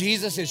that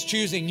Jesus is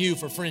choosing you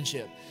for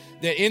friendship,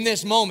 that in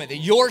this moment, that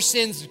your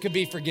sins could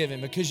be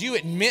forgiven because you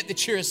admit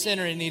that you're a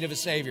sinner in need of a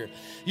Savior.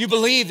 You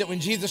believe that when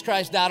Jesus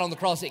Christ died on the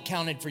cross, it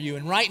counted for you.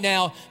 And right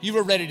now, you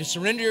are ready to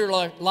surrender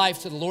your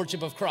life to the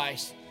Lordship of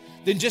Christ.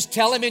 Then just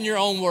tell Him in your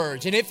own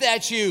words. And if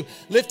that's you,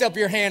 lift up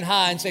your hand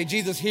high and say,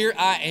 "Jesus, here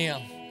I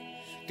am.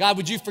 God,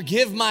 would you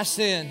forgive my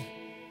sin?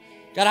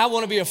 God, I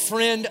want to be a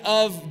friend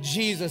of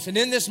Jesus." And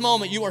in this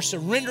moment, you are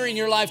surrendering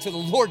your life to the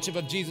Lordship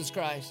of Jesus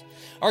Christ.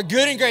 Our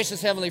good and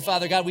gracious Heavenly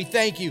Father, God, we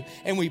thank you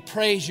and we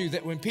praise you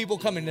that when people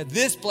come into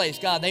this place,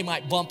 God, they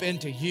might bump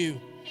into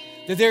you.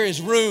 That there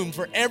is room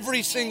for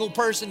every single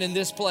person in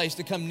this place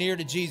to come near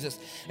to Jesus.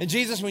 And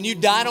Jesus, when you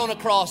died on a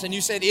cross and you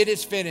said, "It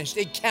is finished,"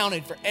 it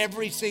counted for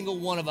every single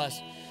one of us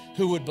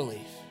who would believe.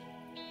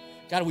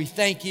 God, we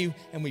thank you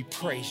and we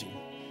praise you.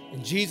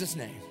 In Jesus'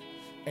 name,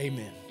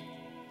 amen.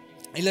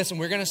 Hey, listen,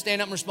 we're going to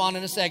stand up and respond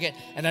in a second,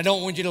 and I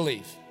don't want you to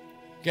leave,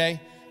 okay?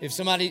 If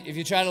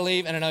you try to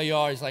leave, and I know you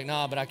are, he's like,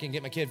 nah, but I can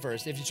get my kid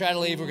first. If you try to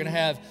leave, we're going to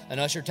have an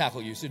usher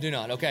tackle you, so do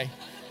not, okay?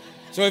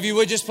 So if you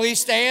would just please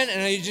stand,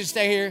 and you just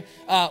stay here.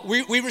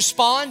 We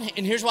respond,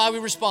 and here's why we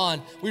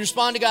respond. We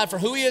respond to God for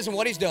who he is and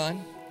what he's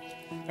done,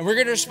 and we're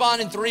going to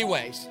respond in 3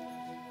 ways.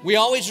 We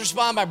always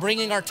respond by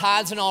bringing our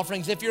tithes and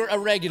offerings. If you're a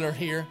regular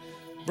here,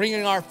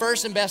 bringing our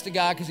first and best to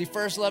God because he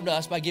first loved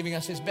us by giving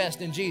us his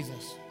best in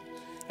Jesus.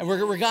 And we're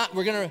going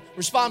to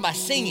respond by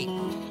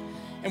singing.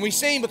 And we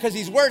sing because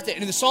he's worth it.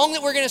 And the song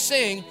that we're going to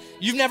sing,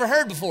 you've never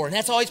heard before. And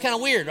that's always kind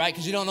of weird, right?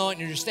 Because you don't know it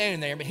and you're just standing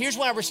there. But here's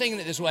why we're singing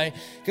it this way.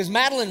 Because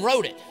Madeline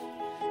wrote it.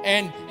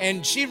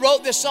 And she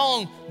wrote this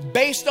song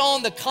based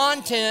on the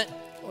content.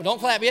 Well, don't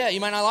clap yet. You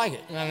might not like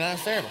it. I mean,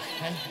 that's terrible.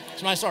 Okay?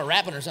 Somebody start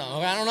rapping or something.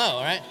 Okay? I don't know,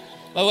 all right?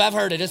 But I've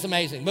heard it. It's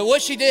amazing. But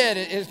what she did,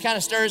 it kind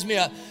of stirs me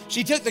up.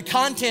 She took the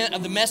content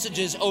of the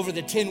messages over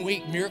the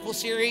 10-week miracle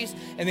series,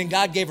 and then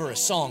God gave her a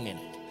song in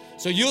it.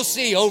 So you'll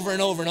see over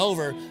and over and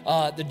over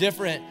the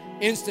different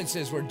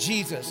instances where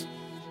Jesus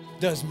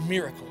does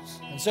miracles.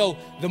 And so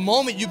the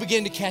moment you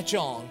begin to catch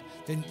on,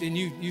 then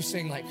you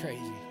sing like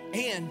crazy.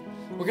 And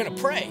we're going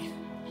to pray.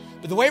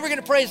 But the way we're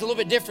going to pray is a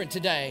little bit different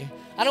today.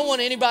 I don't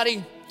want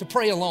anybody to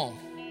pray alone.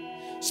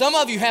 Some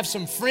of you have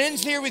some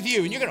friends here with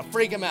you, and you're going to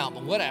freak them out,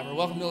 but whatever.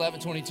 Welcome to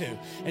 1122.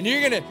 And you're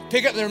going to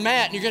pick up their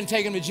mat, and you're going to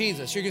take them to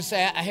Jesus. You're going to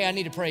say, hey, I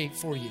need to pray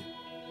for you.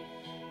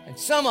 And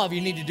some of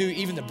you need to do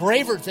even the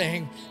braver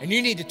thing, and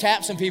you need to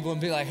tap some people and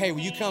be like, hey,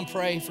 will you come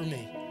pray for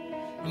me?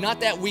 And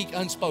not that weak,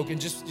 unspoken.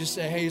 Just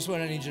say, hey, this is what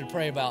I need you to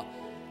pray about,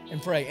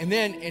 and pray. And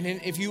then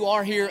if you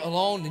are here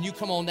alone, then you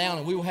come on down,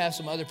 and we will have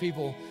some other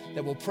people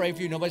that will pray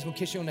for you. Nobody's going to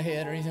kiss you on the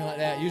head or anything like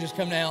that. You just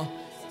come down,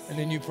 and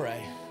then you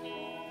pray.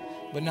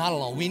 But not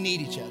alone. We need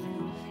each other.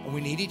 And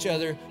we need each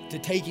other to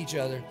take each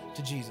other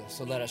to Jesus.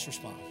 So let us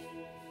respond.